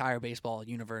of the entire baseball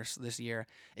universe this year.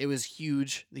 It was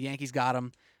huge. The Yankees got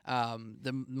him.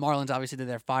 The Marlins obviously did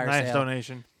their fire Nice sale.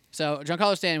 donation. So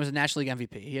Giancarlo Stanton was a National League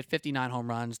MVP. He had 59 home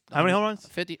runs. How many home runs?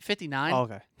 59. Oh,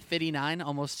 okay. 59,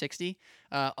 almost 60.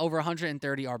 Over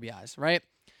 130 RBIs, right?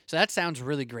 So that sounds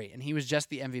really great. And he was just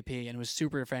the MVP and it was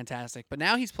super fantastic. But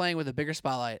now he's playing with a bigger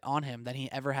spotlight on him than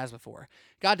he ever has before.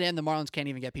 Goddamn, the Marlins can't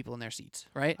even get people in their seats,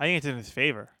 right? I think it's in his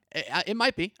favor. It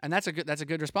might be, and that's a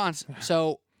good response.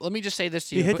 So let me just say this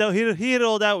to you. He hit it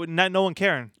all that with no one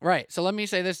caring. Right. So let me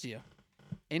say this to you.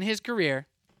 In his career,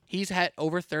 he's had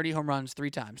over 30 home runs 3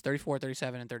 times, 34,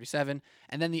 37, and 37.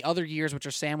 And then the other years, which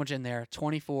are sandwiched in there,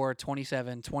 24,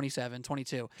 27, 27,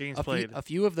 22. Games A played.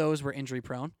 few of those were injury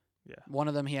prone. Yeah. One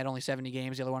of them, he had only 70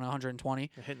 games. The other one, 120.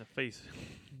 Hit in the face.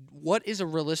 What is a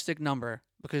realistic number?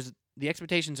 Because the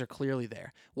expectations are clearly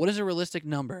there. What is a realistic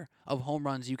number of home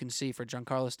runs you can see for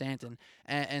Giancarlo Stanton?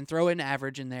 And throw in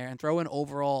average in there and throw in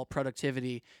overall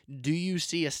productivity. Do you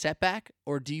see a setback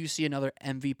or do you see another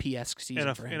MVP-esque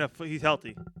season for him? He's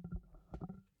healthy.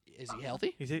 Is he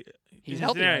healthy? He's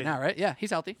Healthy right now, right? Yeah,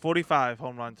 he's healthy. 45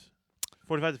 home runs,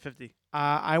 45 to 50.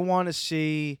 I want to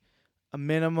see a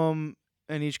minimum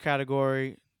in each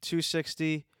category: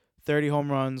 260, 30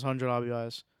 home runs, 100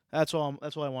 RBIs. That's all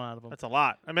I want out of him. That's a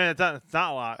lot. I mean, it's not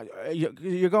a lot.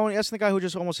 You're going. That's the guy who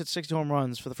just almost hit 60 home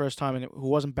runs for the first time, and who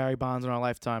wasn't Barry Bonds in our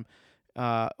lifetime,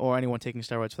 or anyone taking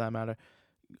steroids for that matter.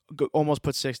 Almost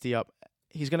put 60 up.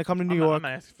 He's going to come to New York. I'm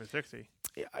not asking for 60.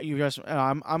 You guys,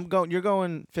 I'm going. You're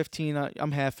going 15.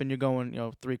 I'm half, and you're going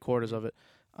 3/4 of it.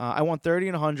 I want 30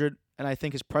 and 100, and I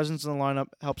think his presence in the lineup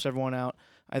helps everyone out.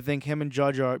 I think him and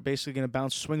Judge are basically going to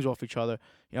bounce swings off each other.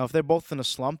 If they're both in a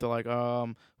slump, they're like,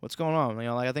 what's going on?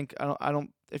 I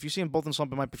don't. If you see them both in a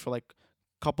slump, it might be for like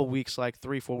a couple weeks, like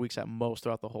 3-4 weeks at most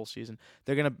throughout the whole season.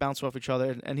 They're going to bounce off each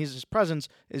other, and his presence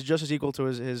is just as equal to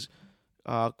his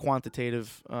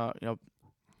quantitative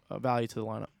value to the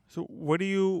lineup. So what's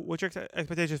your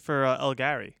expectations for El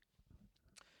Gary?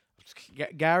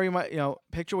 Gary might,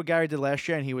 picture what Gary did last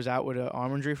year, and he was out with an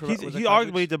arm injury for. He's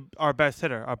arguably our best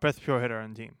hitter, our best pure hitter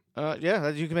on the team. Yeah,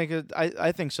 you can make it.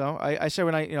 I think so. I say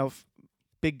when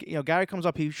Gary comes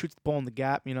up, he shoots the ball in the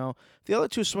gap. The other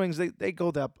two swings they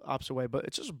go the opposite way, but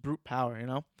it's just brute power. He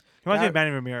reminds me of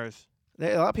Manny Ramirez.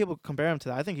 A lot of people compare him to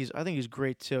that. I think he's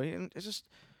great too. And it's just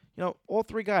all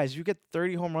three guys. You get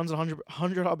 30 home runs and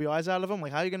 100 RBIs out of them.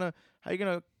 Like how you gonna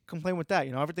complain with that?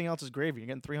 Everything else is gravy. You're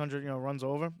getting 300 runs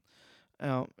over.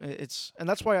 And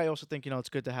that's why I also think it's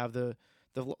good to have the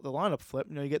lineup flip.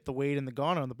 You get the Wade and the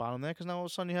Garner on the bottom there, because now all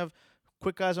of a sudden you have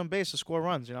quick guys on base to score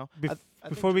runs.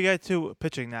 Before we get to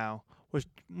pitching now,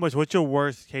 what's your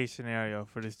worst case scenario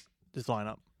for this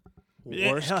lineup?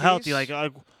 Worst healthy, case?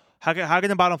 like how can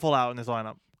the bottom fall out in this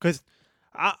lineup? Because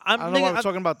I don't know why we're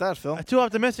talking about that, Phil. I'm too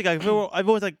optimistic. Like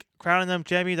everyone's like crowning them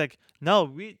champions. Like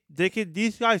no,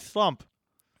 these guys slump.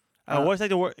 What's like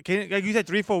the worst? Like you said,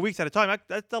 3-4 weeks at a time.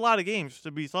 That's a lot of games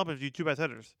to be slumping if you two best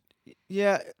hitters.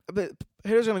 Yeah, but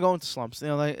hitters gonna go into slumps.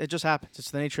 It just happens.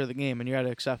 It's the nature of the game, and you got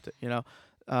to accept it.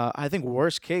 I think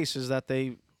worst case is that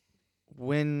they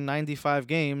win 95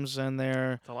 games and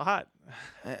they're. It's a lot.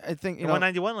 I think they won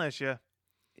 91 last year,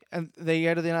 and they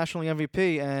added the National League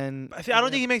MVP. And I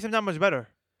don't think he makes them that much better.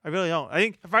 I really don't.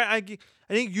 I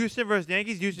think Houston versus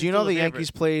Yankees. Do you know the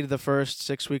Yankees played the first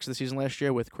 6 weeks of the season last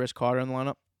year with Chris Carter in the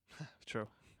lineup? True.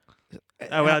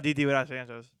 Without Didi, without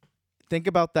Sanchez. Think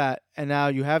about that, and now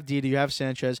you have Didi, you have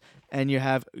Sanchez, and you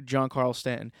have Giancarlo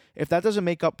Stanton. If that doesn't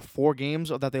make up 4 games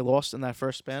that they lost in that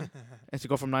first span, and to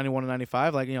go from 91 to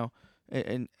 95,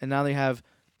 and now they have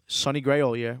Sonny Gray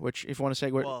all year, which if you want to say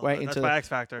into the X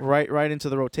factor, right into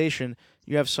the rotation,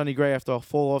 you have Sonny Gray after a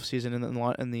full offseason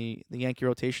in the Yankee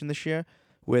rotation this year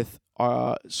with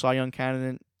Cy Young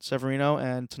candidate Severino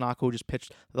and Tanaka, who just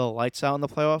pitched the lights out in the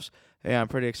playoffs. Yeah, I'm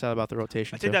pretty excited about the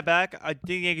rotation. I take that back. I think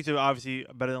the Yankees are obviously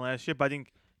better than last year, but I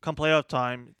think come playoff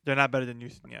time, they're not better than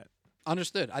Houston yet.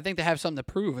 Understood. I think they have something to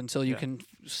prove until you can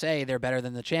say they're better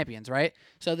than the champions, right?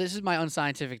 So this is my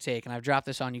unscientific take, and I've dropped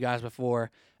this on you guys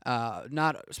before,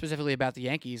 not specifically about the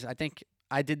Yankees. I think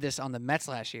I did this on the Mets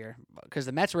last year because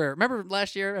the Mets were. Remember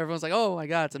last year, everyone's like, "Oh my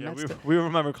God, it's a Mets." We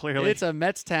remember clearly. It's a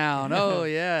Mets town. Oh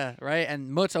yeah, right.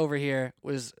 And Mutz over here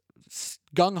was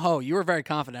gung ho. You were very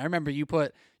confident. I remember you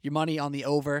put your money on the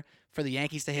over for the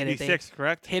Yankees to hit it. 86,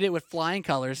 correct? Hit it with flying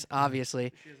colors,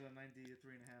 obviously. She has a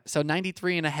 93.5. So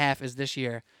 93.5 is this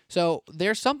year. So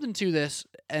there's something to this,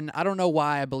 and I don't know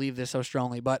why I believe this so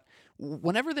strongly, but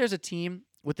whenever there's a team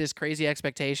with this crazy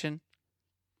expectation,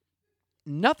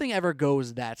 nothing ever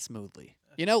goes that smoothly.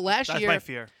 Last That's year. my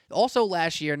fear. Also,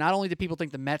 last year, not only did people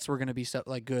think the Mets were going to be so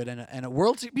good and a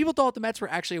World Series, people thought the Mets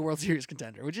were actually a World Series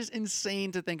contender, which is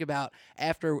insane to think about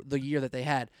after the year that they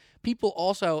had. People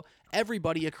also,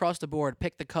 everybody across the board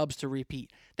picked the Cubs to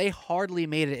repeat. They hardly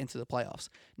made it into the playoffs.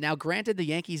 Now, granted, the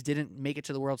Yankees didn't make it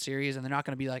to the World Series, and they're not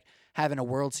going to be like having a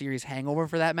World Series hangover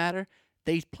for that matter.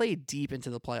 They played deep into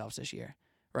the playoffs this year,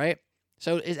 right?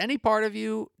 So is any part of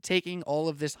you taking all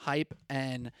of this hype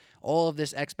and all of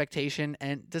this expectation,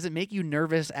 and does it make you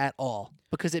nervous at all?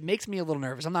 Because it makes me a little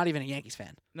nervous. I'm not even a Yankees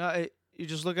fan. No, you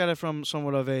just look at it from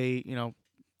somewhat of a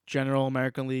general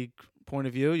American League point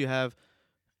of view. You have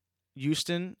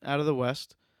Houston out of the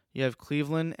West. You have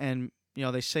Cleveland, and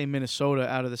they say Minnesota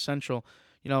out of the Central.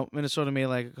 Minnesota made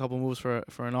like a couple moves for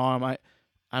an arm.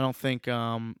 I don't think,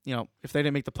 if they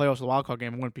didn't make the playoffs of the wild card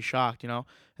game, I wouldn't be shocked, And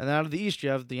then out of the East, you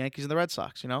have the Yankees and the Red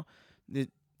Sox,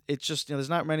 It's just, there's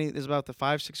not many, there's about the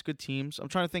 5-6 good teams. I'm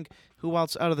trying to think who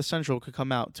else out of the Central could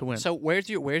come out to win. So where's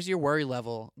your worry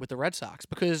level with the Red Sox?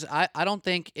 Because I don't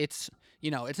think it's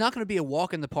not going to be a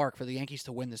walk in the park for the Yankees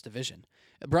to win this division.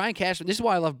 Brian Cashman, this is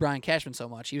why I love Brian Cashman so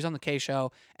much. He was on the K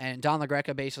Show, and Don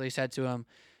LaGreca basically said to him,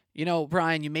 you know,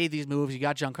 Brian, you made these moves. You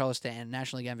got Giancarlo Stanton,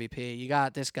 National League MVP. You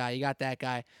got this guy. You got that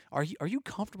guy. Are you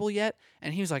comfortable yet?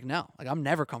 And he was like, no. Like, I'm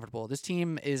never comfortable. This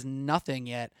team is nothing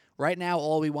yet. Right now,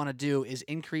 all we want to do is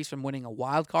increase from winning a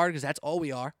wild card, because that's all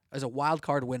we are, as a wild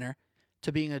card winner,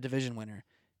 to being a division winner.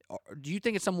 Do you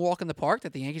think it's some walk in the park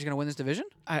that the Yankees are going to win this division?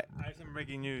 I have some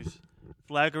breaking news.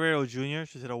 Vlad Guerrero Jr.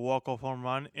 just hit a walk-off home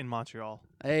run in Montreal.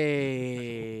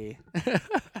 Hey.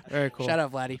 Very cool. Shout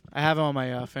out, Vladdy. I have him on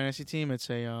my fantasy team. It's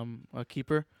a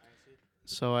keeper.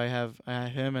 So I have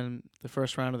him in the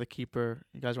first round of the keeper.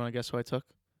 You guys want to guess who I took?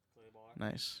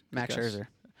 Nice. Good Max guess. Scherzer.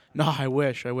 No, I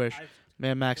wish.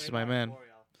 Man, Max is my man.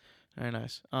 Very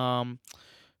nice.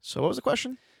 So what was the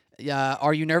question? Yeah,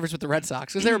 are you nervous with the Red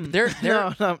Sox? Because they're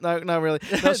no, not really.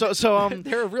 No, so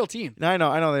they're a real team. I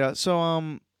know they are.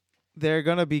 So they're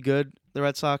gonna be good, the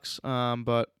Red Sox.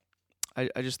 But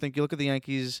I just think you look at the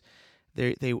Yankees,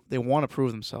 they want to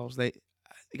prove themselves.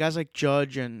 Guys like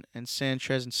Judge and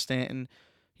Sanchez and Stanton,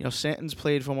 you know, Stanton's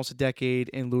played for almost a decade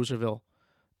in Loserville,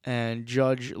 and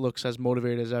Judge looks as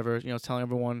motivated as ever. You know, telling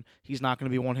everyone he's not going to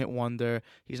be a one-hit wonder.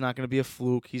 He's not going to be a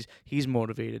fluke. He's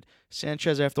motivated.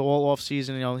 Sanchez, after all offseason,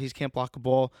 you know, he can't block a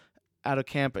ball out of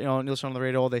camp. You know, and you listen on the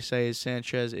radio, all they say is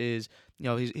Sanchez is, you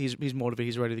know, he's motivated.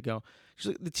 He's ready to go.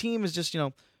 Just, the team is just, you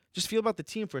know, just feel about the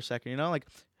team for a second. You know, like,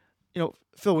 you know,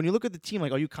 Phil, when you look at the team,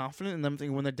 like, are you confident in them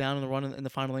when they're down in the run in the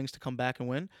final innings to come back and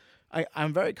win?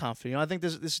 I'm very confident. You know, I think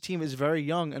this team is very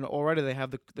young, and already they have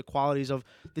the qualities of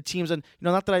the teams. And, you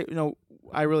know, not that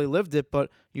I really lived it, but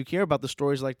you hear about the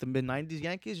stories like the mid-'90s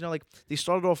Yankees. You know, like, they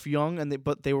started off young,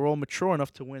 but they were all mature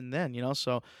enough to win then, you know.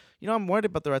 So, you know, I'm worried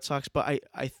about the Red Sox, but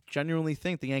I genuinely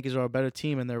think the Yankees are a better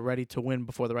team, and they're ready to win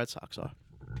before the Red Sox are.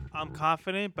 I'm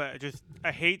confident, but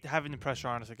I hate having the pressure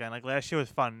on us again. Like, last year was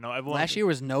fun. No, Last year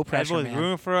was no pressure, everyone's man.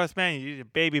 rooting for us, man. The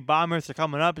baby bombers are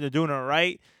coming up and they're doing it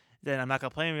right. Then I'm not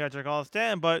complaining. We got Giancarlo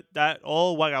Stanton, but that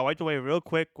all got wiped away real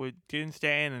quick with getting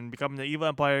Stanton and becoming the evil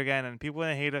empire again, and people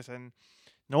gonna hate us, and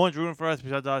no one's rooting for us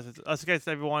besides us. It's us against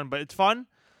everyone, but it's fun.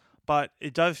 But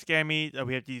it does scare me that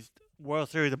we have these World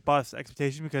Series of bust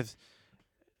expectations, because,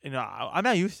 you know, I'm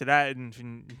not used to that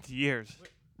in years.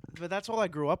 But that's all I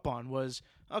grew up on was,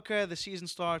 okay, the season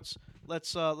starts.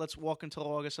 Let's walk until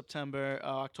August, September.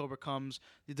 October comes.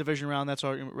 The division round, that's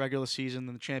our regular season.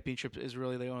 And the championship is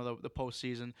really the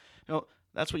postseason. You know,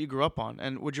 that's what you grew up on.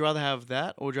 And would you rather have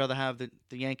that, or would you rather have the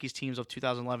Yankees teams of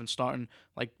 2011 starting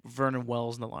like Vernon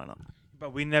Wells in the lineup?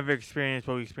 But we never experienced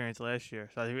what we experienced last year.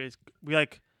 So I think we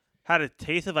had a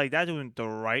taste of like that doing it the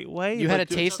right way. You had a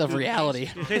taste of reality.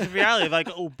 A taste of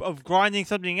reality, of grinding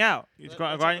something out.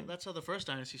 That's how the first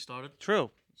dynasty started. True,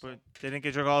 but they didn't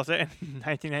get Giancarlo Stanton in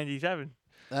 1997.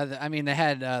 I mean, they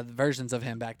had versions of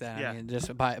him back then. Yeah. I mean,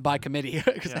 just by committee,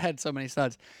 because they had so many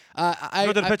studs. Go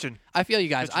to the pitching. I feel you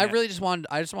guys. Pitching I it. really just wanted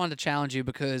to challenge you,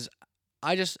 because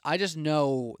I just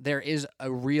know there is a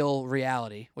real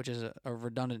reality, which is a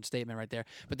redundant statement right there.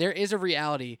 But there is a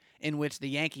reality in which the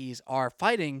Yankees are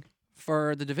fighting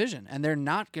for the division, and they're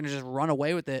not going to just run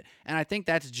away with it. And I think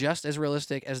that's just as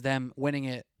realistic as them winning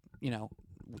it, you know,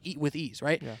 with ease,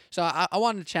 right? Yeah. So I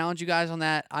wanted to challenge you guys on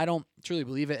that. I don't truly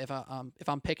believe it. If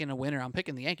I'm picking a winner, I'm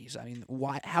picking the Yankees. I mean,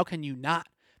 why? How can you not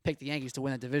pick the Yankees to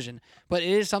win that division? But it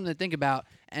is something to think about,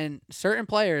 and certain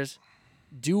players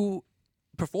do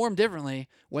perform differently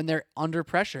when they're under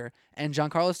pressure, and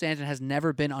Giancarlo Stanton has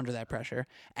never been under that pressure.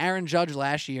 Aaron Judge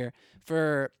last year,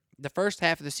 for the first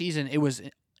half of the season, it was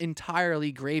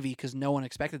entirely gravy because no one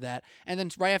expected that. And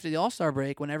then right after the All-Star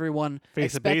break, when everyone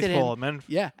Face of expected baseball, him, man.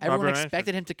 yeah, everyone Robert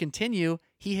expected him to continue,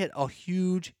 he hit a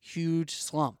huge, huge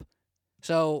slump.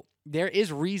 So there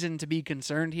is reason to be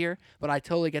concerned here, but I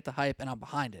totally get the hype and I'm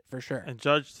behind it for sure. And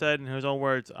Judge said in his own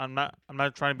words, "I'm not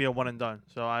trying to be a one and done."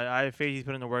 So I have faith he's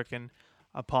putting the work in.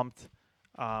 I'm pumped.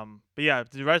 But yeah,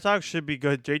 the Red Sox should be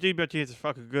good. JJ Martinez is a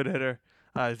fucking good hitter.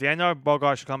 Xander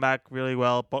Bogaerts should come back really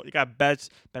well. But you got Betts,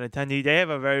 Benintendi. They have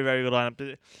a very, very good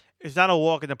lineup. It's not a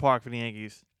walk in the park for the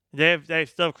Yankees. They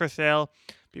still have Chris Sale.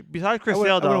 Besides Chris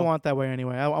Sale, I though, wouldn't want that way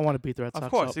anyway. I want to beat the Red Sox.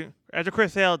 of course, up. after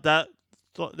Chris Sale, that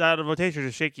rotation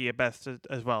is shaky at best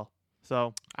as well.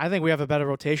 So I think we have a better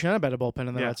rotation and a better bullpen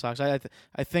than the Yeah. Red Sox. I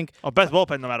think best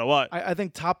bullpen no matter what. I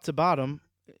think top to bottom,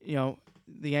 you know,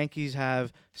 the Yankees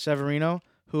have Severino,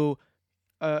 who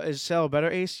is Sale a better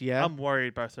ace? Yeah. I'm worried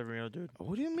about Severino, dude.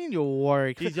 What do you mean you're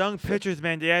worried? These young pitchers,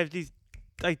 man, they have these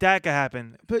like that could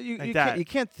happen. But you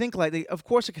can't think like of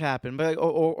course it could happen, but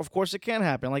or of course it can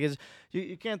happen. Like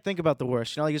you can't think about the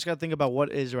worst. You know, you just got to think about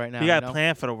what is right now. You got to know?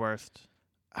 plan for the worst.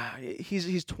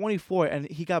 He's 24 and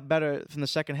he got better from the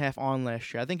second half on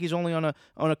last year. I think he's only on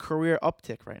a career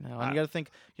uptick right now. And you got to think,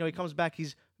 you know, he comes back,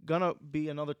 he's gonna be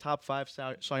another top 5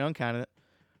 Cy Young candidate.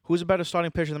 who's a better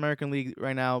starting pitcher in the American League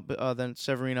right now than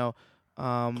Severino?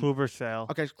 Kluber, Sale.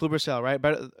 Okay, Kluber, Sale, right?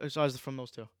 Better besides from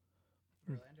those two.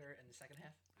 Verlander in the second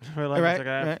half.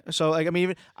 Right. So like I mean,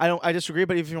 even I disagree,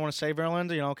 but if you want to say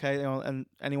Verlander, okay, and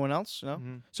anyone else,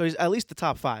 So he's at least the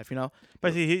top 5,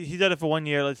 But see, he did it for 1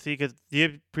 year. Let's see, because the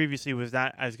year previously was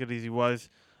not as good as he was.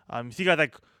 See guys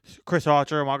like Chris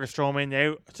Archer, Marcus Stroman,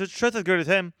 they just as good as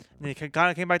him, and he kind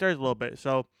of came back there a little bit.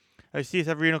 So I see if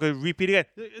Severino could repeat again.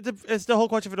 It's the whole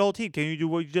question for the whole team. Can you do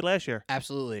what you did last year?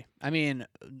 Absolutely. I mean,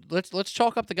 let's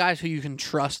chalk up the guys who you can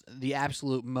trust the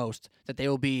absolute most, that they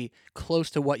will be close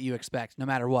to what you expect, no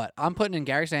matter what. I'm putting in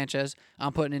Gary Sanchez.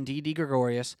 I'm putting in Didi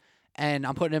Gregorius, and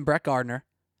I'm putting in Brett Gardner.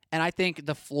 And I think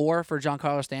the floor for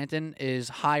Giancarlo Stanton is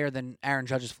higher than Aaron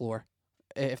Judge's floor,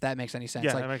 if that makes any sense.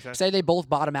 Yeah, that makes sense. Say they both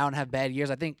bottom out and have bad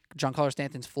years. I think Giancarlo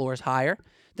Stanton's floor is higher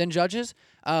than Judge's.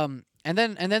 And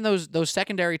then those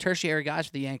secondary, tertiary guys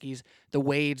for the Yankees, the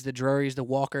Wades, the Drurys, the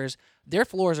Walkers, their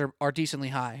floors are decently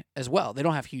high as well. They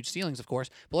don't have huge ceilings, of course.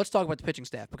 But let's talk about the pitching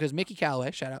staff, because Mickey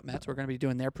Callaway, shout out Mets, we're going to be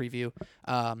doing their preview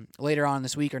later on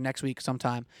this week or next week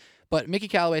sometime. But Mickey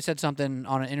Callaway said something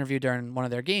on an interview during one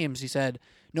of their games. He said,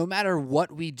 no matter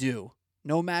what we do,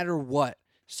 no matter what,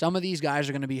 some of these guys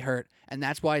are going to be hurt. And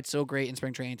that's why it's so great in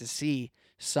spring training to see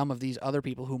some of these other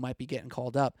people who might be getting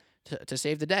called up to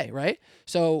save the day, right?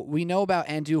 So we know about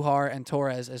Andujar and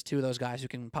Torres as two of those guys who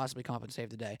can possibly come up and save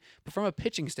the day. But from a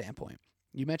pitching standpoint,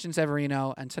 you mentioned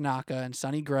Severino and Tanaka and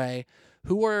Sonny Gray.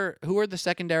 Who are the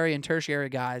secondary and tertiary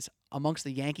guys amongst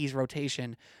the Yankees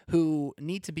rotation who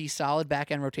need to be solid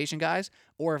back-end rotation guys,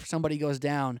 or if somebody goes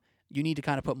down, you need to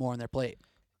kind of put more on their plate?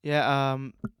 Yeah,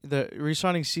 the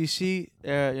re-signing CC,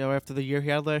 after the year he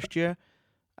had last year,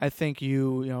 I think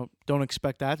you don't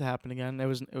expect that to happen again. It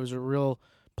was a real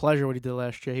pleasure what he did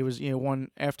last year. He was one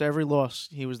after every loss,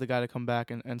 he was the guy to come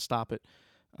back and stop it.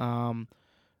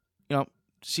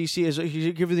 CC is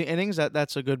he give you the innings,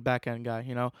 that's a good back end guy.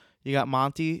 You got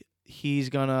Monty. He's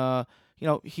gonna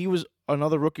he was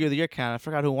another rookie of the year candidate. I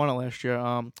forgot who won it last year.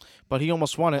 But he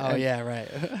almost won it. Oh yeah, right.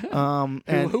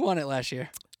 And who won it last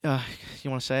year? You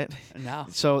want to say it? No.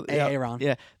 So Aaron.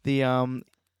 Yeah.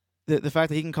 The fact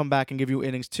that he can come back and give you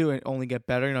innings too and only get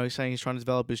better. He's saying he's trying to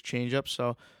develop his changeup.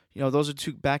 So those are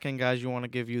two back end guys you want to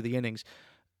give you the innings.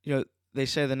 They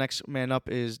say the next man up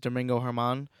is Domingo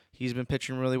Germán. He's been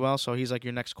pitching really well, so he's like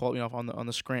your next call. On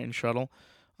the Scranton shuttle.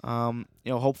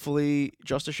 Hopefully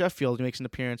Justice Sheffield makes an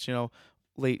appearance.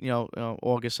 Late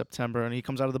August, September, and he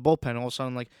comes out of the bullpen. And all of a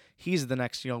sudden, like he's the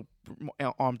next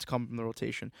arm to come from the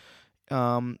rotation.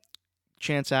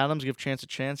 Chance Adams, give Chance a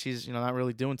chance. He's not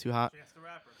really doing too hot. Chance the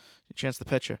rapper. Chance the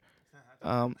pitcher.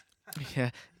 Yeah.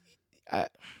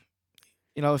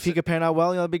 If he could pan out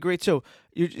well, that'd be great too.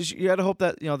 You got to hope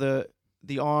that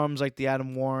the arms like the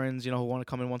Adam Warrens, who want to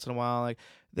come in once in a while, like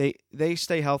they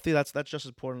stay healthy. That's just as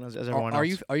important as everyone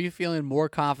else. Are you feeling more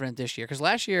confident this year? Because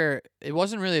last year it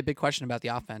wasn't really a big question about the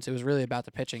offense. It was really about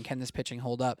the pitching. Can this pitching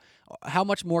hold up? How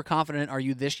much more confident are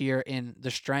you this year in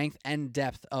the strength and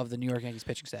depth of the New York Yankees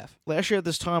pitching staff? Last year at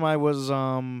this time, I was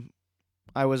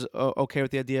okay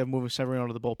with the idea of moving Severino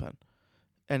to the bullpen,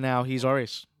 and now he's our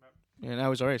ace. Yeah,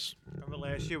 now he's our ace. Remember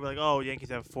last year, we're like, oh, Yankees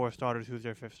have 4 starters. Who's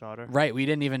their 5th starter? Right, we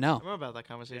didn't even know. I remember about that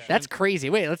conversation. That's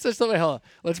crazy. Wait, hold on.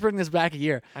 Let's bring this back a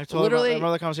year. I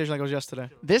remember that conversation like it was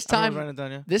yesterday. This time, writing it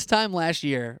down, yeah. This time last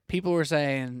year, people were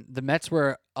saying the Mets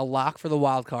were a lock for the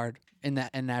wild card in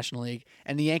National League,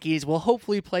 and the Yankees will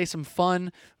hopefully play some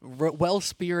fun,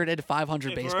 well-spirited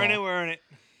 500 baseball. We're in it.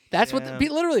 That's what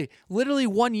literally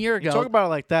 1 year ago. You talk about it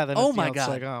like that. Then oh it's, my it's God!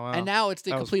 like, oh, wow. And now it's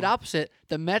the That was complete fun. opposite.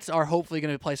 The Mets are hopefully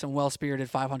going to play some well-spirited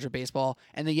 500 baseball,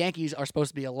 and the Yankees are supposed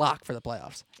to be a lock for the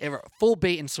playoffs. They were full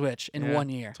bait and switch in 1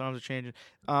 year. Times are changing.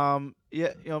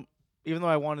 Even though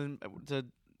I wanted him to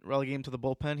relegate him to the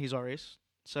bullpen, he's our ace,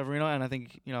 Severino, and I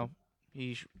think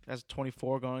he as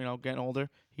 24 going, getting older,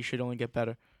 he should only get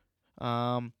better.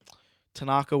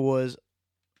 Tanaka was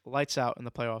lights out in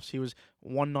the playoffs. He was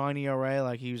 1.9 ERA,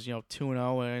 like he was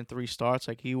 2-0 in 3 starts,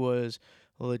 like he was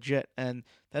legit, and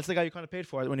that's the guy you kind of paid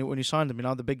for when you signed him.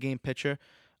 The big game pitcher.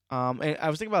 And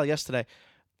I was thinking about it yesterday.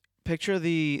 Picture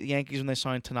the Yankees when they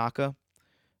signed Tanaka,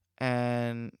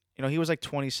 and he was like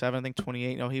 27, I think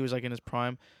 28. He was like in his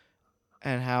prime,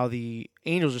 and how the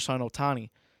Angels just signed Ohtani,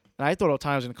 and I thought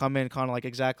Ohtani was gonna come in kind of like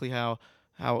exactly how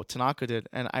Tanaka did,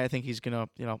 and I think he's gonna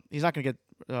he's not gonna get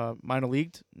minor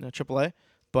leagued, AAA.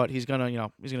 But he's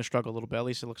gonna struggle a little bit. At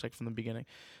least it looks like from the beginning.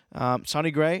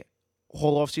 Sonny Gray,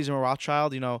 whole offseason with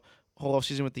Rothschild, whole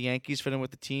offseason with the Yankees, fit in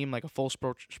with the team, like a full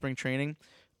spring training.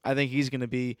 I think he's gonna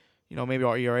be, maybe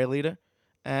our ERA leader.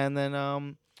 And then,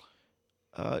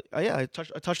 I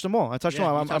touched them all.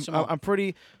 I'm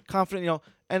pretty confident.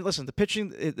 And listen, the pitching,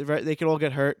 they could all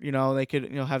get hurt. They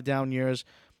could have down years.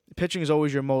 Pitching is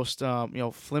always your most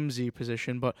flimsy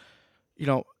position, but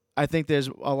I think there's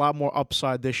a lot more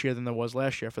upside this year than there was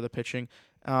last year for the pitching.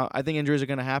 I think injuries are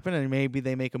going to happen, and maybe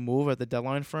they make a move at the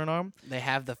deadline for an arm. They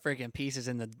have the freaking pieces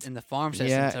in the farm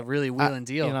system to really wheel and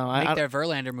deal. Make their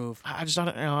Verlander move. I just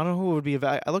don't know who would be.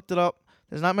 I looked it up.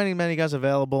 There's not many guys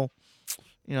available.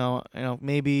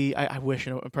 Maybe I wish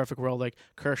in a perfect world like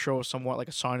Kershaw was somewhat like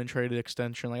a sign and traded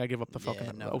extension. Like I give up the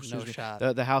fucking no shot.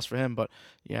 The house for him, but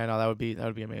that would be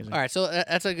amazing. All right, so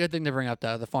that's a good thing to bring up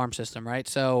the farm system, right?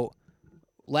 So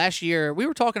last year we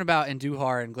were talking about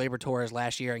Andujar and Gleyber Torres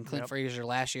last year, and Clint Frazier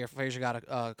last year. Frazier got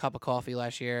a cup of coffee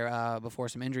last year before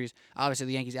some injuries. Obviously,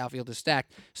 the Yankees outfield is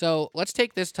stacked. So let's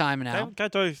take this time now. Can I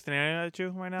throw a scenario at you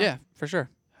right now? Yeah, for sure.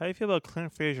 How do you feel about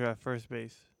Clint Frazier at first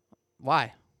base?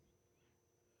 Why?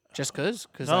 Just because?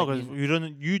 No, because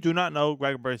you do not know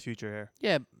Greg Bird's future here.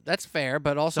 Yeah, that's fair,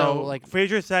 but also So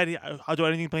Frazier said, "I'll do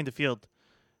anything playing the field."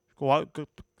 Go out, so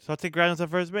I'll take grounds at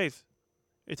first base.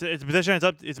 It's a position. It's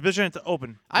a position. It's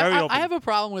open. Very open. I have a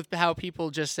problem with how people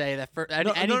just say that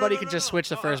anybody can just switch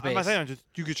to first base. I'm not saying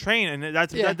you could train, and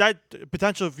that's that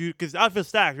potential of you because the outfield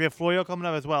stacked. We have Florio coming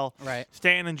up as well. Right.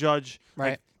 Stanton and Judge. Right.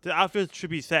 Like, the outfield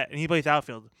should be set, and he plays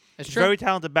outfield. It's He's true. very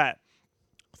talented bat.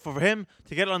 For him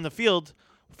to get on the field,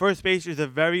 first base is a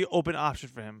very open option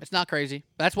for him. It's not crazy.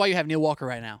 That's why you have Neil Walker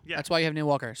right now. Yeah. That's why you have Neil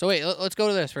Walker. So wait, let's go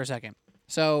to this for a second.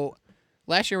 So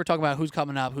last year we're talking about who's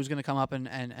coming up, who's going to come up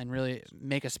and really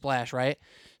make a splash, right?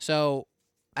 So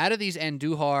out of these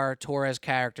Andujar, Torres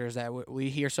characters that we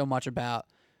hear so much about,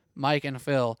 Mike and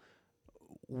Phil,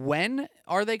 when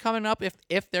are they coming up,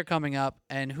 if they're coming up,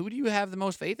 and who do you have the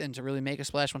most faith in to really make a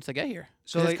splash once they get here?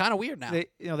 So it's kind of weird now.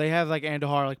 They have like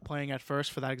Andujar like playing at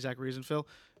first for that exact reason, Phil.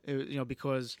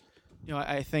 Because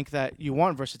I think that you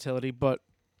want versatility, but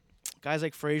guys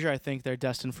like Frazier, I think they're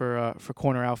destined for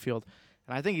corner outfield,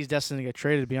 and I think he's destined to get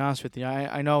traded. To be honest with you,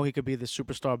 I know he could be the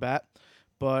superstar bat,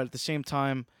 but at the same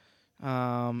time, you're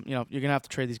gonna have to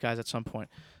trade these guys at some point.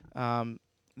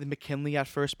 The McKinley at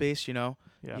first base, you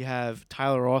have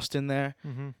Tyler Austin there.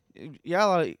 Mm-hmm.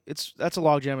 That's a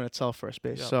logjam in itself, first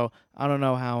base. Yeah. So I don't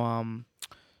know how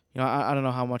I don't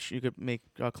know how much you could make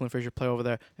Clint Frazier play over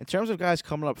there. In terms of guys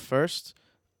coming up first,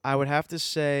 I would have to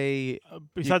say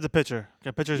Besides the pitcher,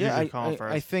 pitchers usually come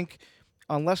first. I think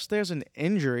unless there's an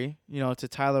injury, to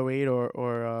Tyler Wade or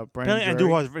Brandon Apparently,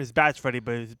 Drury. Andujar's his bat's ready,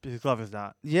 but his glove is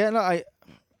not. Yeah, no, I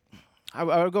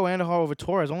would go Andujar over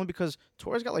Torres only because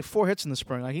Torres got like 4 hits in the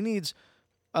spring. Like he needs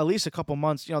at least a couple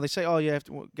months. They say, oh, you have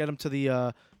to get him to the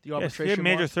arbitration. He had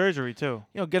major mark. surgery too.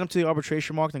 Get him to the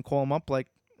arbitration mark, then call him up. Like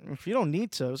if you don't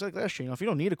need to, it was like last year. If you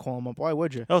don't need to call him up, why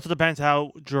would you? It also depends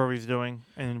how Drury's doing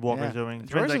and Walker's doing.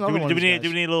 Drury's Depends, another one do of we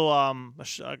these need a little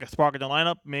like a spark in the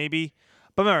lineup? Maybe.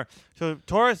 But remember, so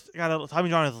Torres got a Tommy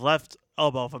John on his left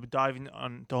elbow from diving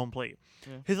on the home plate.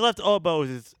 Yeah. His left elbow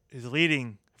is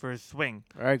leading for his swing.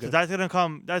 Very good. So that's gonna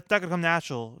come. That's not gonna come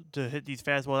natural to hit these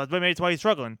fastballs. That's why he's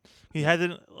struggling. He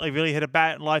hasn't really hit a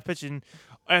bat in live pitching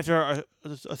after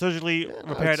a surgically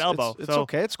repaired elbow. It's so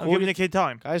okay. It's I'm cool. giving the kid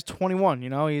time. Guy's 21.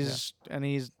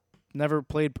 He's never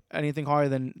played anything higher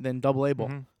than double A ball.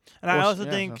 Mm-hmm. And I also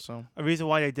think so. a reason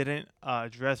why they didn't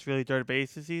address really third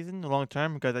base this season, the long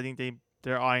term, because I think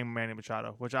they're eyeing Manny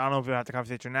Machado, which I don't know if we'll have the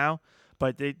conversation now,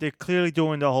 but they're clearly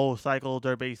doing the whole cycle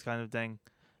third base kind of thing.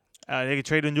 They could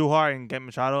trade Andujar and get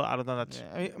Machado. I don't know. That's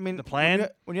I mean the plan.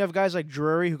 When you have guys like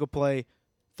Drury who could play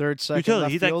third, second, utility.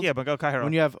 left He's field. like, but go Cairo.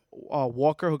 When you have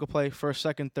Walker who could play first,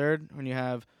 second, third. When you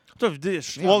have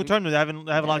long term, they haven't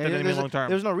locked in any long term.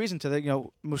 There's no reason to that.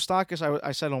 Mustakis,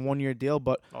 I said on 1 year deal,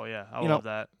 but oh yeah, I love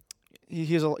that.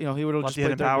 He would have just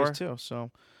played third base too.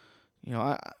 So,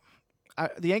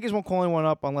 the Yankees won't call anyone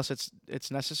up unless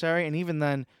it's necessary, and even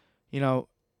then,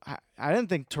 I didn't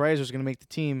think Torres was going to make the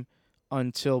team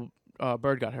until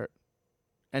Bird got hurt,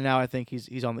 and now I think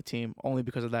he's on the team only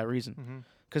because of that reason.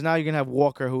 Because now you're gonna have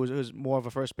Walker, who's more of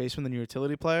a first baseman than your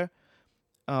utility player,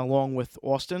 along with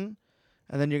Austin,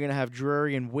 and then you're gonna have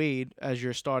Drury and Wade as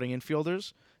your starting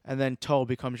infielders, and then Toe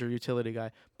becomes your utility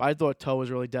guy. But I thought Toe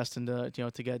was really destined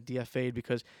to get DFA'd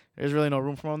because there's really no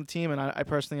room for him on the team, and I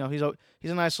personally he's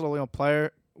a nice little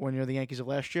player when you're the Yankees of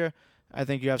last year. I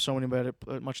think you have so many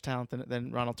much talent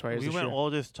than Ronald Torres. We went all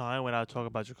this time without talking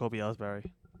about Jacoby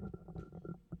Ellsbury.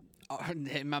 Oh,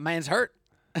 my man's hurt.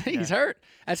 He's hurt.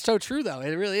 That's so true, though.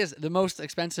 It really is. The most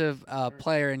expensive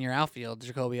player in your outfield,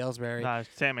 Jacoby Ellsbury. Nah,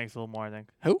 Stan makes a little more, I think.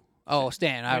 Who? Oh,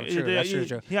 Stan. That's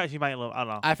true. He actually might. I don't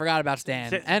know. I forgot about Stan.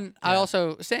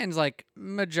 Stan's like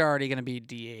majority going to be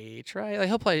DH, right? Like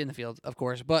he'll play in the field, of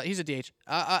course, but he's a DH.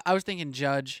 I was thinking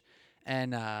Judge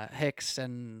and Hicks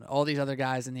and all these other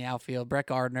guys in the outfield, Brett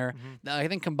Gardner. I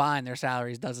think combined their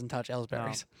salaries doesn't touch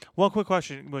Ellsbury's. One quick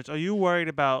question, which are you worried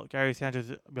about Gary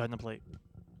Sanchez behind the plate?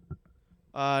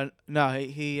 No,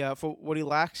 he for what he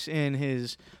lacks in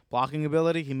his blocking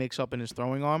ability, he makes up in his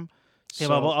throwing arm. Yeah,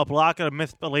 So- but a block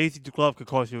and a lazy glove could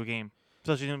cost you a game,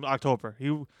 especially in October.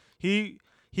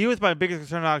 He was my biggest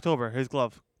concern in October. His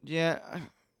glove. Yeah,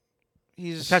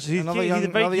 he's Catches- he's- another he's young, a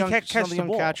very- another he young, can't catch another the young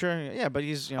ball. catcher. Yeah, but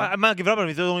he's I'm not giving up on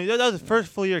him. That was his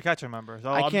first full year catcher, remember?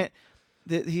 So I can't.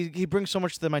 He brings so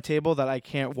much to my table that I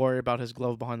can't worry about his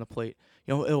glove behind the plate.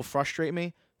 It'll frustrate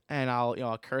me, and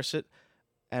I'll curse it,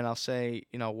 and I'll say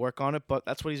work on it. But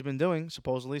that's what he's been doing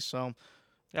supposedly. So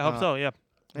I hope so. Yeah.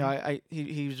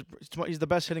 he's the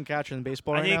best hitting catcher in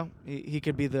baseball I right now. think- He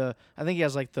could be I think he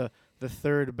has like the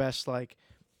third best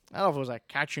I don't know if it was like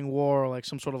catching WAR or like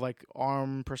some sort of like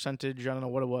arm percentage. I don't know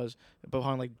what it was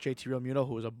behind like JT Realmuto,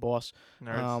 who was a boss.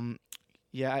 Nerds.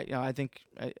 I think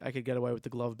I could get away with the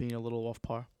glove being a little off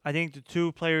par. I think the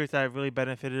two players that have really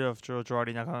benefited of Joe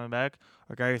Girardi not coming back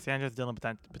are Gary Sanchez and Dylan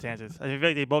Betances. I feel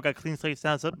like they both got clean slate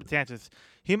sounds up. Betances.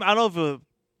 I don't know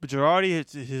if Girardi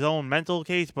it's his own mental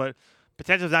case, but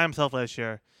Betances was not himself last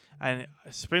year. And I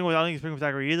don't think Spring was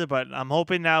that great either, but I'm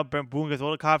hoping now Brent Boone gets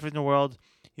all the confidence in the world.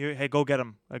 Hey, go get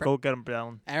him. Go get him,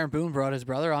 Brown. Aaron Boone brought his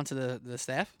brother onto the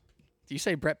staff. Did you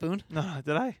say Brett Boone? No,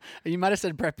 did I? You might have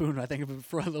said Brett Boone. I think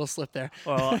for a little slip there.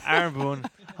 Well, Aaron Boone.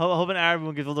 Hoping Aaron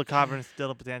Boone gives all the confidence to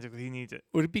Dylan Betances because he needs it.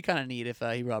 Would it be kind of neat if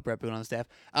he brought Brett Boone on the staff?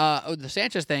 The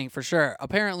Sanchez thing, for sure.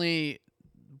 Apparently,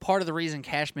 part of the reason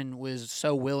Cashman was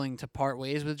so willing to part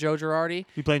ways with Joe Girardi.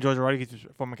 You playing Joe Girardi? He's his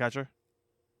former catcher.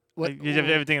 What, Did you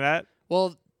ever think of that?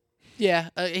 Well, yeah,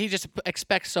 he just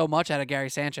expects so much out of Gary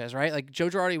Sanchez, right? Like Joe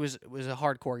Girardi was a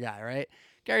hardcore guy, right?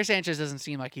 Gary Sanchez doesn't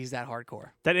seem like he's that hardcore.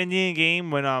 That Indian game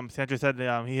when Sanchez said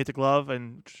he hit the glove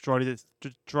and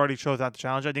Girardi chose not to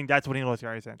challenge. I think that's when he lost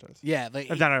Gary Sanchez. Yeah, like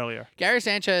If not earlier. Gary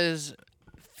Sanchez,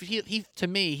 he to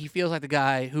me, he feels like the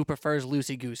guy who prefers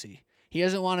loosey goosey. He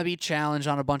doesn't want to be challenged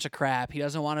on a bunch of crap. He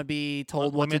doesn't want to be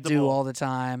told what to Limit the do ball. all the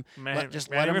time.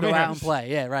 Just let him Manny go out and Ramirez.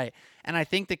 play. Yeah, right. And I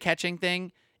think the catching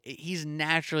thing, he's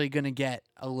naturally going to get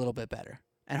a little bit better.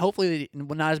 And hopefully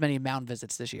not as many mound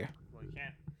visits this year. Well, you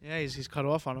can't. Yeah, he's cut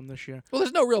off on him this year. Well,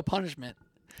 there's no real punishment.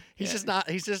 He's Yeah. just not.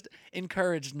 He's just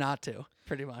encouraged not to,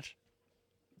 pretty much.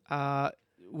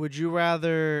 Would you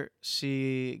rather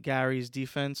see Gary's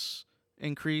defense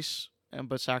increase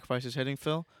but sacrifice his hitting,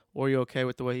 Phil? Or are you okay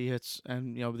with the way he hits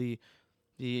and the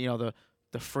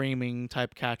framing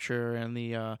type catcher and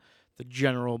the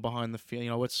general behind the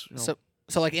field?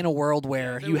 So like in a world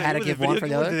where you had to Was it give one for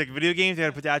the other. Like video games, they had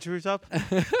to put the attributes up.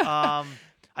 I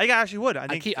think I actually would. I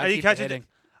think keep catch hitting.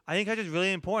 I think catch is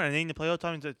really important. I think the playoff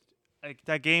times like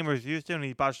that game versus Houston,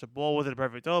 he botched the ball, wasn't a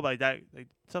perfect throw, but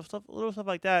little stuff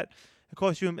like that. It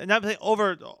costs you, and not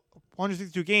over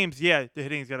 162 games. Yeah, the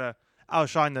hitting's gonna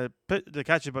outshine the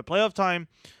catcher, but playoff time,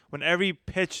 when every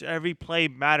pitch, every play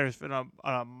matters on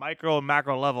a micro and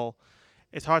macro level,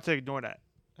 it's hard to ignore that.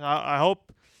 I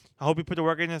hope he put the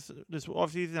work in this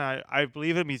offseason. I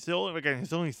believe him. He's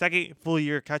only second full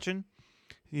year catching.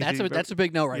 That's a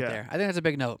big note right Yeah. there. I think that's a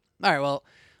big note. All right, well,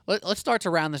 let's start to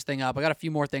round this thing up. I got a few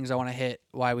more things I want to hit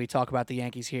while we talk about the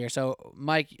Yankees here. So,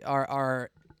 Mike, our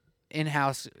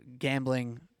in-house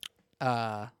gambling,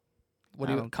 I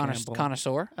don't gamble.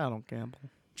 connoisseur, I don't gamble.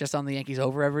 just on the Yankees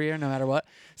over every year, no matter what.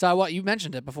 So, you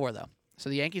mentioned it before though. So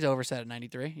the Yankees over set at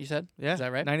 93. You said, Yeah, is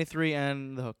that right? 93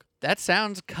 and the hook. That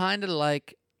sounds kind of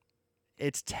like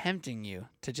it's tempting you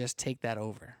to just take that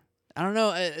over. I don't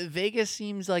know. Vegas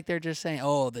seems like they're just saying,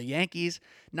 "Oh, the Yankees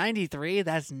 93.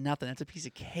 That's nothing. That's a piece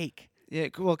of cake." Yeah,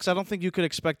 well, because I don't think you could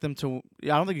expect them to. I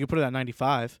don't think you could put it at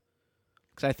 95.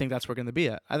 Because I think that's where we're going to be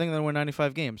at. I think they're going to win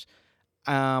 95 games.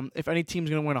 If any team's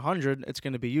going to win 100, it's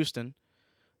going to be Houston,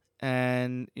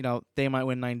 and they might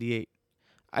win 98.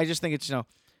 I just think it's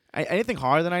anything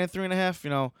higher than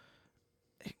 93.5.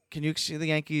 Can you see the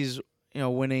Yankees?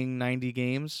 Winning 90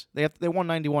 games. They won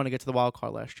 91 to get to the wild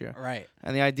card last year. Right.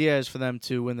 And the idea is for them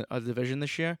to win a division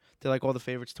this year. They're like all the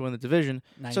favorites to win the division.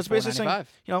 94, So it's basically saying,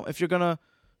 95. if you're gonna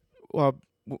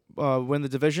win the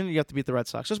division, you have to beat the Red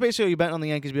Sox. So it's basically you bet on the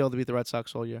Yankees to be able to beat the Red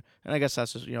Sox all year. And I guess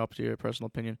that's just up to your personal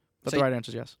opinion. But So the right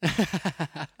answer is yes.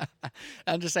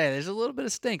 I'm just saying, there's a little bit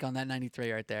of stink on that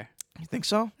 93 right there. You think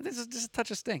so? This is just a touch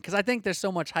of stink because I think there's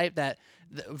so much hype that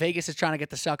Vegas is trying to get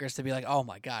the suckers to be like, "Oh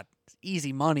my God, it's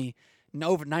easy money."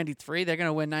 Over 93, they're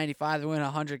gonna win 95. They win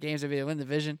 100 games. They win the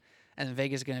division, and then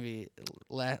Vegas is gonna be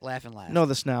laughing last. Know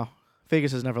this now.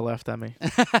 Vegas has never laughed at me.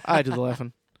 I do the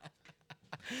laughing.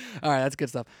 All right, that's good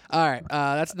stuff. All right,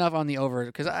 that's enough on the over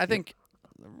because I think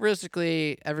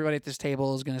realistically, everybody at this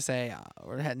table is going to say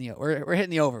we're hitting the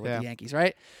over with the Yankees,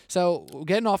 right? So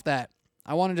getting off that,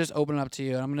 I want to just open it up to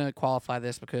you, and I'm going to qualify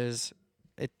this because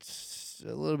it's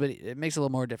a little bit. It makes it a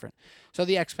little more different. So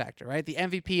the X factor, right? The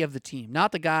MVP of the team,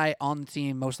 not the guy on the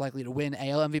team most likely to win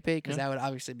AL MVP, because that would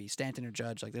obviously be Stanton or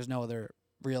Judge. Like, there's no other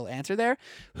real answer there.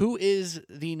 Who is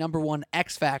the number one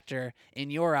X factor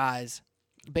in your eyes?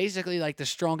 Basically, like the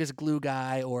strongest glue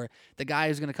guy, or the guy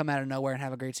who's going to come out of nowhere and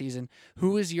have a great season.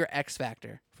 Who is your X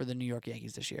factor for the New York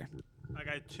Yankees this year? I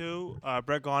got two.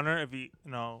 Brett Garner, if he,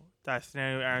 that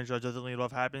scenario Aaron Judge doesn't lead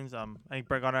off happens, I think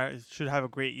Brett Garner should have a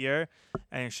great year,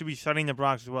 and should be starting the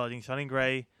Bronx as well. I think Sonny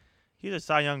Gray, he's a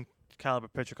Cy Young caliber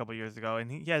pitcher a couple years ago,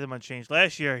 and he hasn't much changed.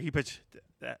 Last year, he pitched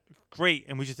that great,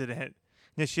 and we just didn't hit.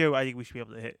 This year, I think we should be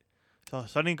able to hit. So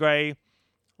Sonny Gray,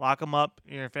 lock him up.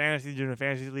 You're in fantasy, doing a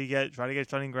fantasy league yet, try to get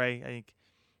Sonny Gray. I think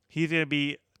he's going to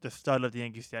be the stud of the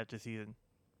Yankee staff this season.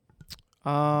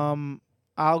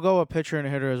 I'll go a pitcher and a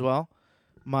hitter as well.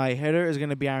 My hitter is going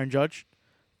to be Aaron Judge.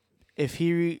 If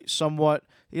he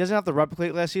doesn't have to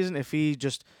replicate last season, if he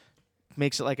just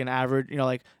makes it like an average,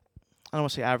 like, I don't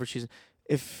want to say average season.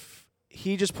 If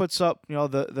he just puts up,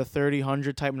 the 30,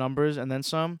 100 type numbers and then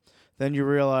some, then you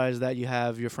realize that you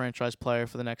have your franchise player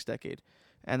for the next decade.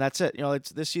 And that's it.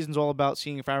 This season's all about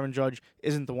seeing if Aaron Judge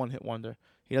isn't the one-hit wonder.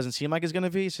 He doesn't seem like he's going to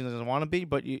be. He doesn't want to be,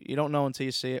 but you don't know until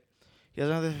you see it. He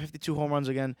doesn't have the 52 home runs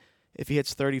again. If he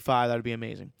hits 35, that would be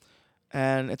amazing.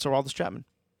 And it's Aroldis Chapman.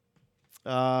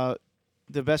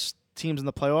 The best teams in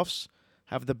the playoffs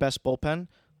have the best bullpen.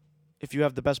 If you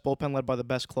have the best bullpen led by the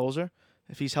best closer,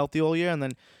 if he's healthy all year, and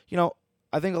then,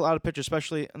 I think a lot of pitchers,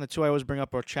 especially, and the two I always bring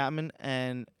up are Chapman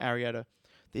and Arrieta.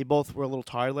 They both were a little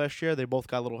tired last year. They both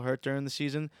got a little hurt during the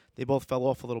season. They both fell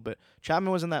off a little bit.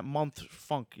 Chapman was in that month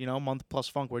plus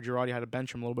funk where Girardi had to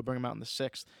bench him a little bit, bring him out in the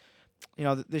sixth.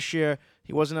 This year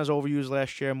he wasn't as overused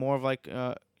last year. More of like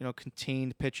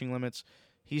contained pitching limits.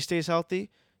 He stays healthy,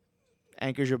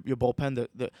 anchors your bullpen.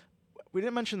 We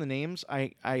didn't mention the names.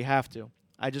 I have to.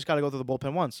 I just got to go through the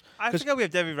bullpen once. I forgot we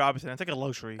have Debbie Robinson. It's like a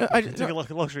luxury. It's like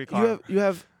a luxury car. You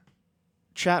have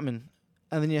Chapman,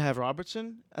 and then you have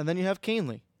Robertson, and then you have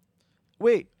Canely.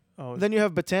 Wait. Oh, then you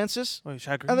have Betances,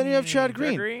 Chad Green. and then you have Chad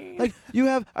Green. Like you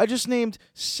have, I just named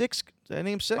six. Did I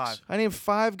name six? Five. I named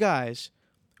 5 guys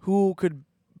who could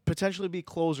potentially be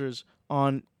closers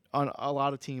on a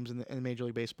lot of teams in Major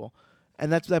League Baseball,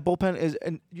 and that bullpen is.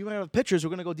 And you have pitchers who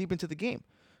are going to go deep into the game.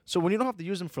 So when you don't have to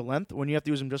use them for length, when you have to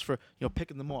use them just for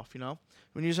picking them off,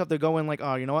 when you just have to go in like,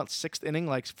 oh, you know what, 6th inning,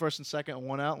 like first and second,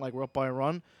 1 out, like we're up by a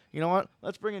run. You know what?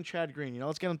 Let's bring in Chad Green.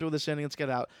 Let's get him through this inning. Let's get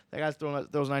out. That guy's throwing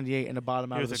those 98 in the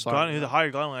bottom out of the slot. He was a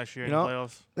higher gun last year in the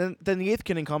playoffs. Then the 8th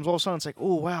inning comes. All of a sudden it's like,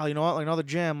 oh wow, you know what? Like another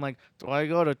jam. Like, do I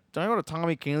go to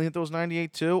Tommy Canely at those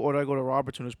 98 too, or do I go to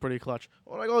Robertson who's pretty clutch,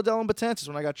 or do I go to Dylan Betances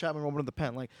when I got Chapman rolling in the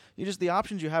pen? Like the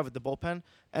options you have with the bullpen,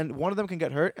 and one of them can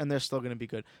get hurt and they're still going to be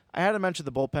good. I had to mention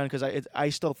the bullpen because I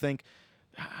still think,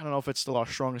 I don't know if it's still our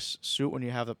strongest suit when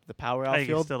you have the power outfield. I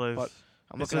think it still is. But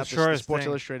I'm looking at the Sports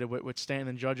Illustrated with Stanton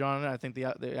and Judge on it. I think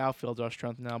the outfield's our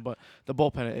strength now, but the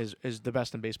bullpen is the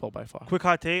best in baseball by far. Quick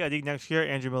hot take: I think next year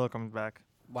Andrew Miller comes back.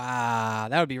 Wow,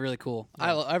 that would be really cool.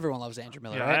 Yeah. Everyone loves Andrew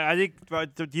Miller, Yeah, right? I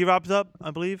think D-Rob's up.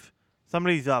 I believe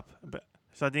somebody's up,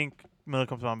 so I think Miller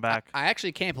comes on back. I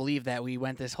actually can't believe that we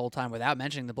went this whole time without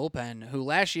mentioning the bullpen, who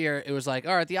last year it was like,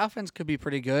 all right, the offense could be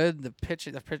pretty good. The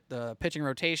pitching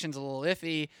rotation's a little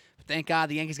iffy. But thank God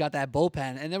the Yankees got that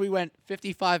bullpen. And then we went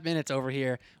 55 minutes over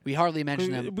here. We hardly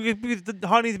mentioned them. Because the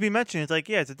hard needs to be mentioned. It's like,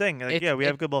 yeah, it's a thing. Like, we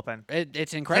have a good bullpen.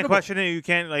 It's You incredible. can't question it. You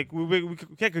can't we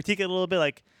can't critique it a little bit.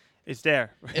 Like, it's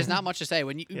there. It's not much to say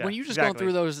when you just exactly.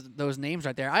 going through those names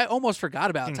right there. I almost forgot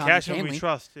about And Tommy cash him, Canely. we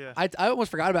trust. Yeah. I almost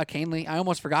forgot about Canely. I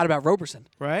almost forgot about Roberson.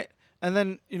 Right? And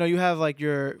then, you have like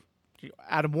your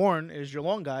Adam Warren is your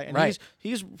long guy, and Right.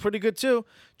 he's pretty good too.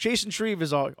 Jason Shreve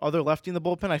is our other lefty in the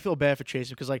bullpen. I feel bad for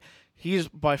Jason because like he's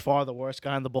by far the worst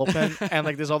guy in the bullpen, and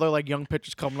like there's other like young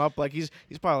pitchers coming up. Like he's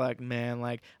probably like, man,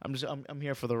 like I'm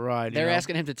here for the ride. They're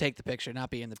asking him to take the picture, not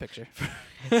be in the picture.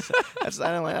 I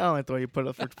don't like the way you put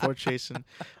it for poor Jason.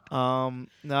 No,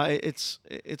 it's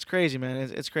crazy, man.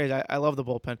 It's crazy. I love the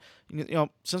bullpen.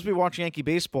 Since we watch Yankee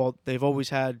baseball, they've always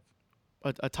had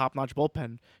a top-notch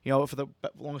bullpen. For the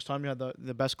longest time, you had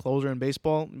the best closer in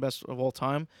baseball, best of all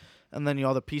time, and then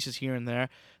other pieces here and there.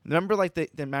 Remember, like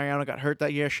that Mariano got hurt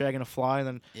that year, shagging a fly, and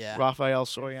then Yeah. Rafael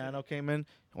Soriano came in.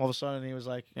 All of a sudden, he was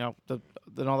like,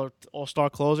 another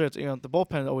all-star closer. It's the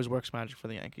bullpen always works magic for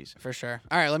the Yankees. For sure.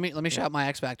 All right, let me shout my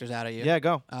X factors out at you. Yeah,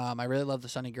 go. I really love the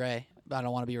Sonny Gray, but I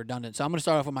don't want to be redundant. So I'm going to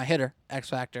start off with my hitter, X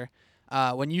Factor.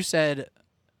 When you said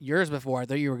yours before, I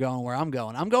thought you were going where I'm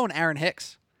going. I'm going Aaron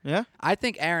Hicks. Yeah. I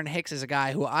think Aaron Hicks is a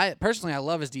guy who I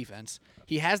love his defense.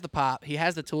 He has the pop. He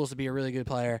has the tools to be a really good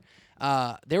player.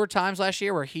 There were times last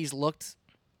year where he's looked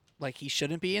like he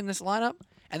shouldn't be in this lineup,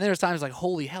 and there was times like,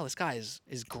 holy hell, this guy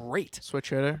is great. Switch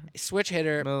hitter. Switch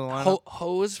hitter, Middle of the lineup.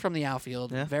 hose from the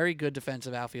outfield, Yeah. very good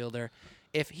defensive outfielder.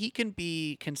 If he can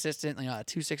be consistent, at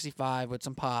 265 with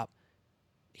some pop,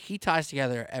 he ties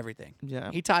together everything.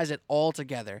 Yeah. He ties it all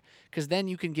together because then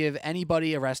you can give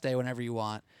anybody a rest day whenever you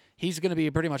want. He's going to be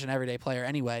pretty much an everyday player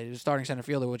anyway. He's starting center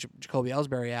fielder with Jacoby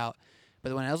Ellsbury out.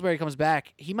 But when Ellsbury comes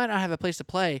back, he might not have a place to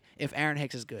play if Aaron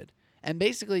Hicks is good. And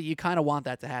basically, you kind of want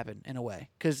that to happen in a way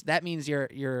because that means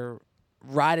you're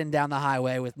riding down the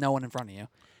highway with no one in front of you.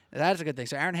 That's a good thing.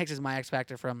 So Aaron Hicks is my X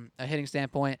factor from a hitting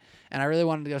standpoint, and I really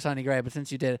wanted to go Sonny Gray, but since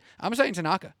you did, I'm starting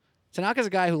Tanaka. Tanaka's a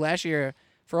guy who last year,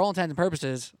 for all intents and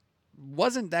purposes,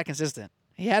 wasn't that consistent.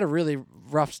 He had a really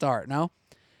rough start, no?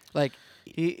 Like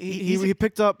He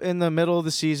picked up in the middle of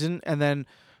the season, and then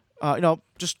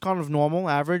just kind of normal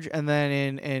average, and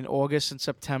then in August and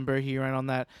September he ran on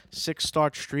that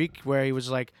 6-start streak where he was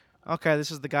like, okay,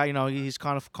 this is the guy. He's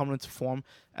kind of coming into form.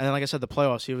 And then, like I said, the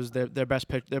playoffs, he was their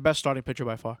best starting pitcher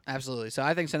by far. Absolutely. So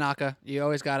I think Tanaka, you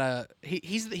always gotta.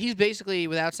 He's basically,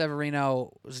 without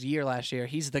Severino's year last year,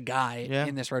 he's the guy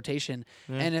in this rotation.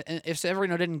 Yeah. And if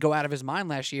Severino didn't go out of his mind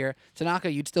last year,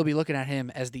 Tanaka, you'd still be looking at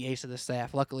him as the ace of the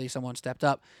staff. Luckily, someone stepped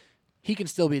up. He can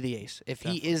still be the ace if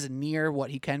he is near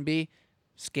what he can be.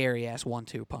 Scary ass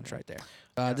 1-2 punch right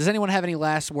there. Does anyone have any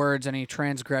last words, any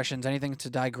transgressions, anything to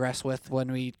digress with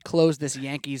when we close this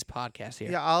Yankees podcast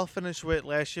here? Yeah, I'll finish with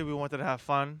last year we wanted to have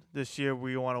fun. This year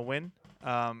we want to win.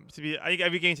 I think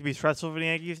every game to be stressful for the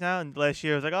Yankees now. And last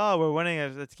year it was like, oh, we're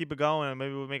winning. Let's keep it going. And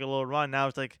maybe we'll make a little run. Now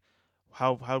it's like,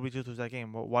 how did we just lose that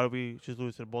game? Why did we just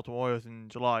lose to the Baltimore Orioles in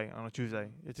July on a Tuesday?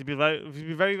 It's to be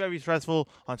very, very stressful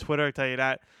on Twitter. I tell you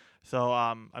that. So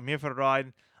I'm here for the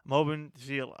ride. I'm hoping to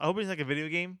see. I hope it's like a video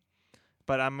game,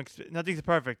 but nothing's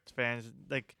perfect, fans.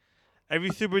 Like every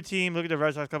super team, look at the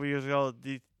Red Sox a couple years ago.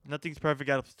 Nothing's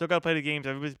perfect. Still got to play the games.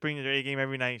 Everybody's bringing their A game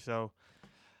every night. So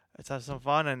let's have some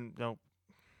fun and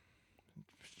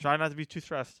try not to be too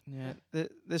stressed. Yeah,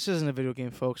 this isn't a video game,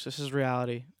 folks. This is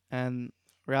reality, and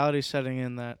reality is setting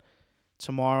in that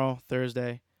tomorrow,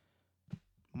 Thursday,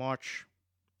 March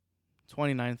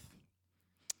 29th.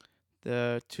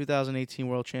 The 2018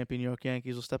 World Champion New York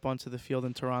Yankees will step onto the field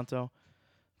in Toronto.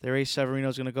 Their ace Severino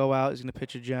is going to go out. He's going to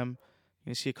pitch a gem. You're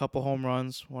going to see a couple home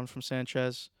runs, one from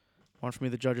Sanchez, one from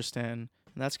either Judge or Stanton.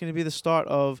 And that's going to be the start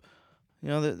of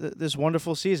this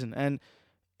wonderful season. And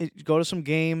go to some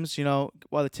games,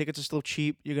 while the tickets are still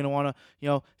cheap. You're going to want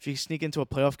to, if you sneak into a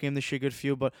playoff game this year, good for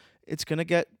you. But it's going to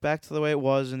get back to the way it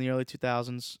was in the early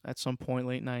 2000s at some point,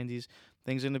 late 90s.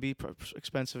 Things are going to be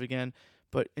expensive again.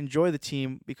 But enjoy the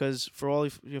team because for all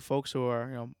you folks who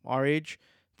are our age,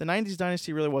 the 90s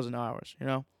dynasty really wasn't ours.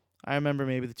 I remember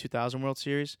maybe the 2000 World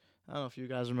Series. I don't know if you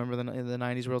guys remember the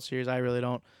 90s World Series. I really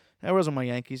don't. That wasn't my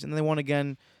Yankees. And then they won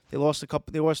again. They lost 2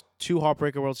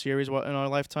 heartbreaker World Series in our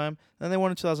lifetime. Then they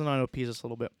won in 2009. It'll appease us a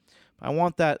little bit. I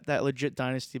want that legit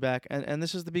dynasty back, and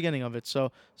this is the beginning of it.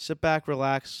 So sit back,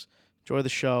 relax, enjoy the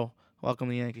show. Welcome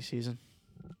to the Yankee season.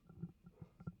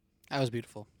 That was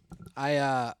beautiful.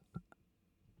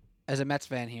 As a Mets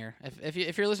fan here,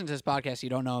 if you're listening to this podcast, you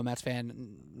don't know a Mets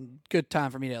fan, good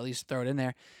time for me to at least throw it in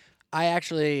there. I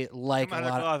actually like a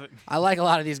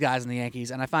lot of these guys in the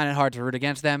Yankees, and I find it hard to root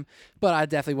against them, but I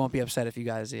definitely won't be upset if you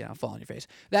guys fall on your face.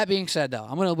 That being said, though,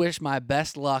 I'm going to wish my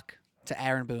best luck to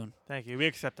Aaron Boone. Thank you. We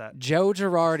accept that. Joe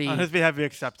Girardi. On his behalf, we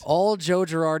accept. All Joe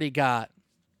Girardi got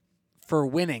for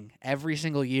winning every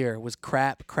single year was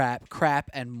crap,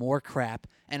 and more crap.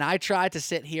 And I tried to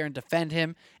sit here and defend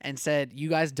him and said, you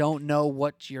guys don't know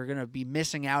what you're going to be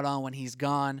missing out on when he's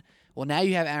gone. Well, now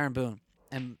you have Aaron Boone.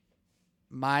 And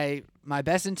my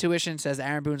best intuition says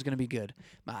Aaron Boone's going to be good.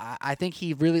 I think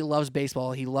he really loves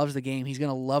baseball. He loves the game. He's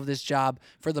going to love this job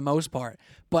for the most part.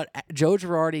 But Joe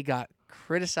Girardi got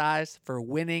criticized for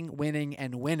winning.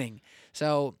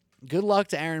 So good luck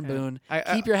to Aaron Boone.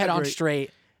 Keep your head on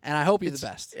straight, and I hope you're the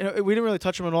best. We didn't really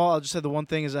touch him at all. I'll just say the one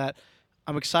thing is that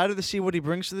I'm excited to see what he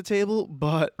brings to the table,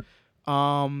 but,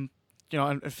 and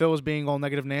Phil was being all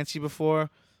negative Nancy before.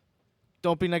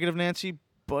 Don't be negative Nancy,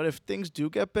 but if things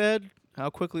do get bad, how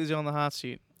quickly is he on the hot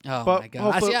seat? Oh, my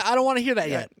God. I don't want to hear that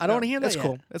yet. I don't want to hear that yet. That's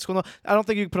cool. That's cool. No, I don't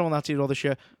think you can put him on the hot seat at all this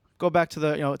year. Go back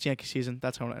to it's Yankee season.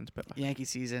 That's how it ends. Yankee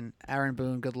season. Aaron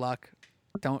Boone, good luck.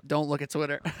 Don't look at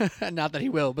Twitter. Not that he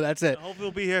will, but that's it. Hopefully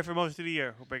we'll be here for most of the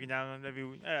year. We're breaking down every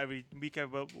week,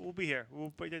 but we'll be here.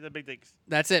 We'll break down the big things.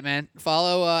 That's it, man.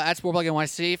 Follow at Sportplug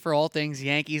NYC for all things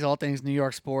Yankees, all things New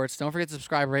York sports. Don't forget to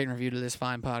subscribe, rate, and review to this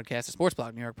fine podcast, the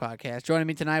Sportsblog New York podcast. Joining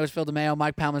me tonight was Phil DeMayo,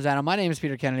 Mike Palmazzano. My name is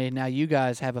Peter Kennedy. Now you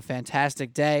guys have a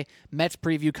fantastic day. Mets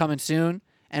preview coming soon,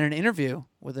 and an interview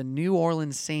with a New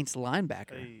Orleans Saints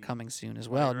linebacker coming soon as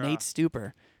well. Right. Nate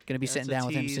Stuper. Going to be sitting down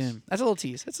with him tease. soon. That's a little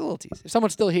tease. If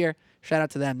someone's still here, shout out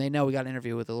to them. They know we got an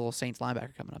interview with a little Saints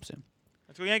linebacker coming up soon.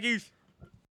 Let's go Yankees.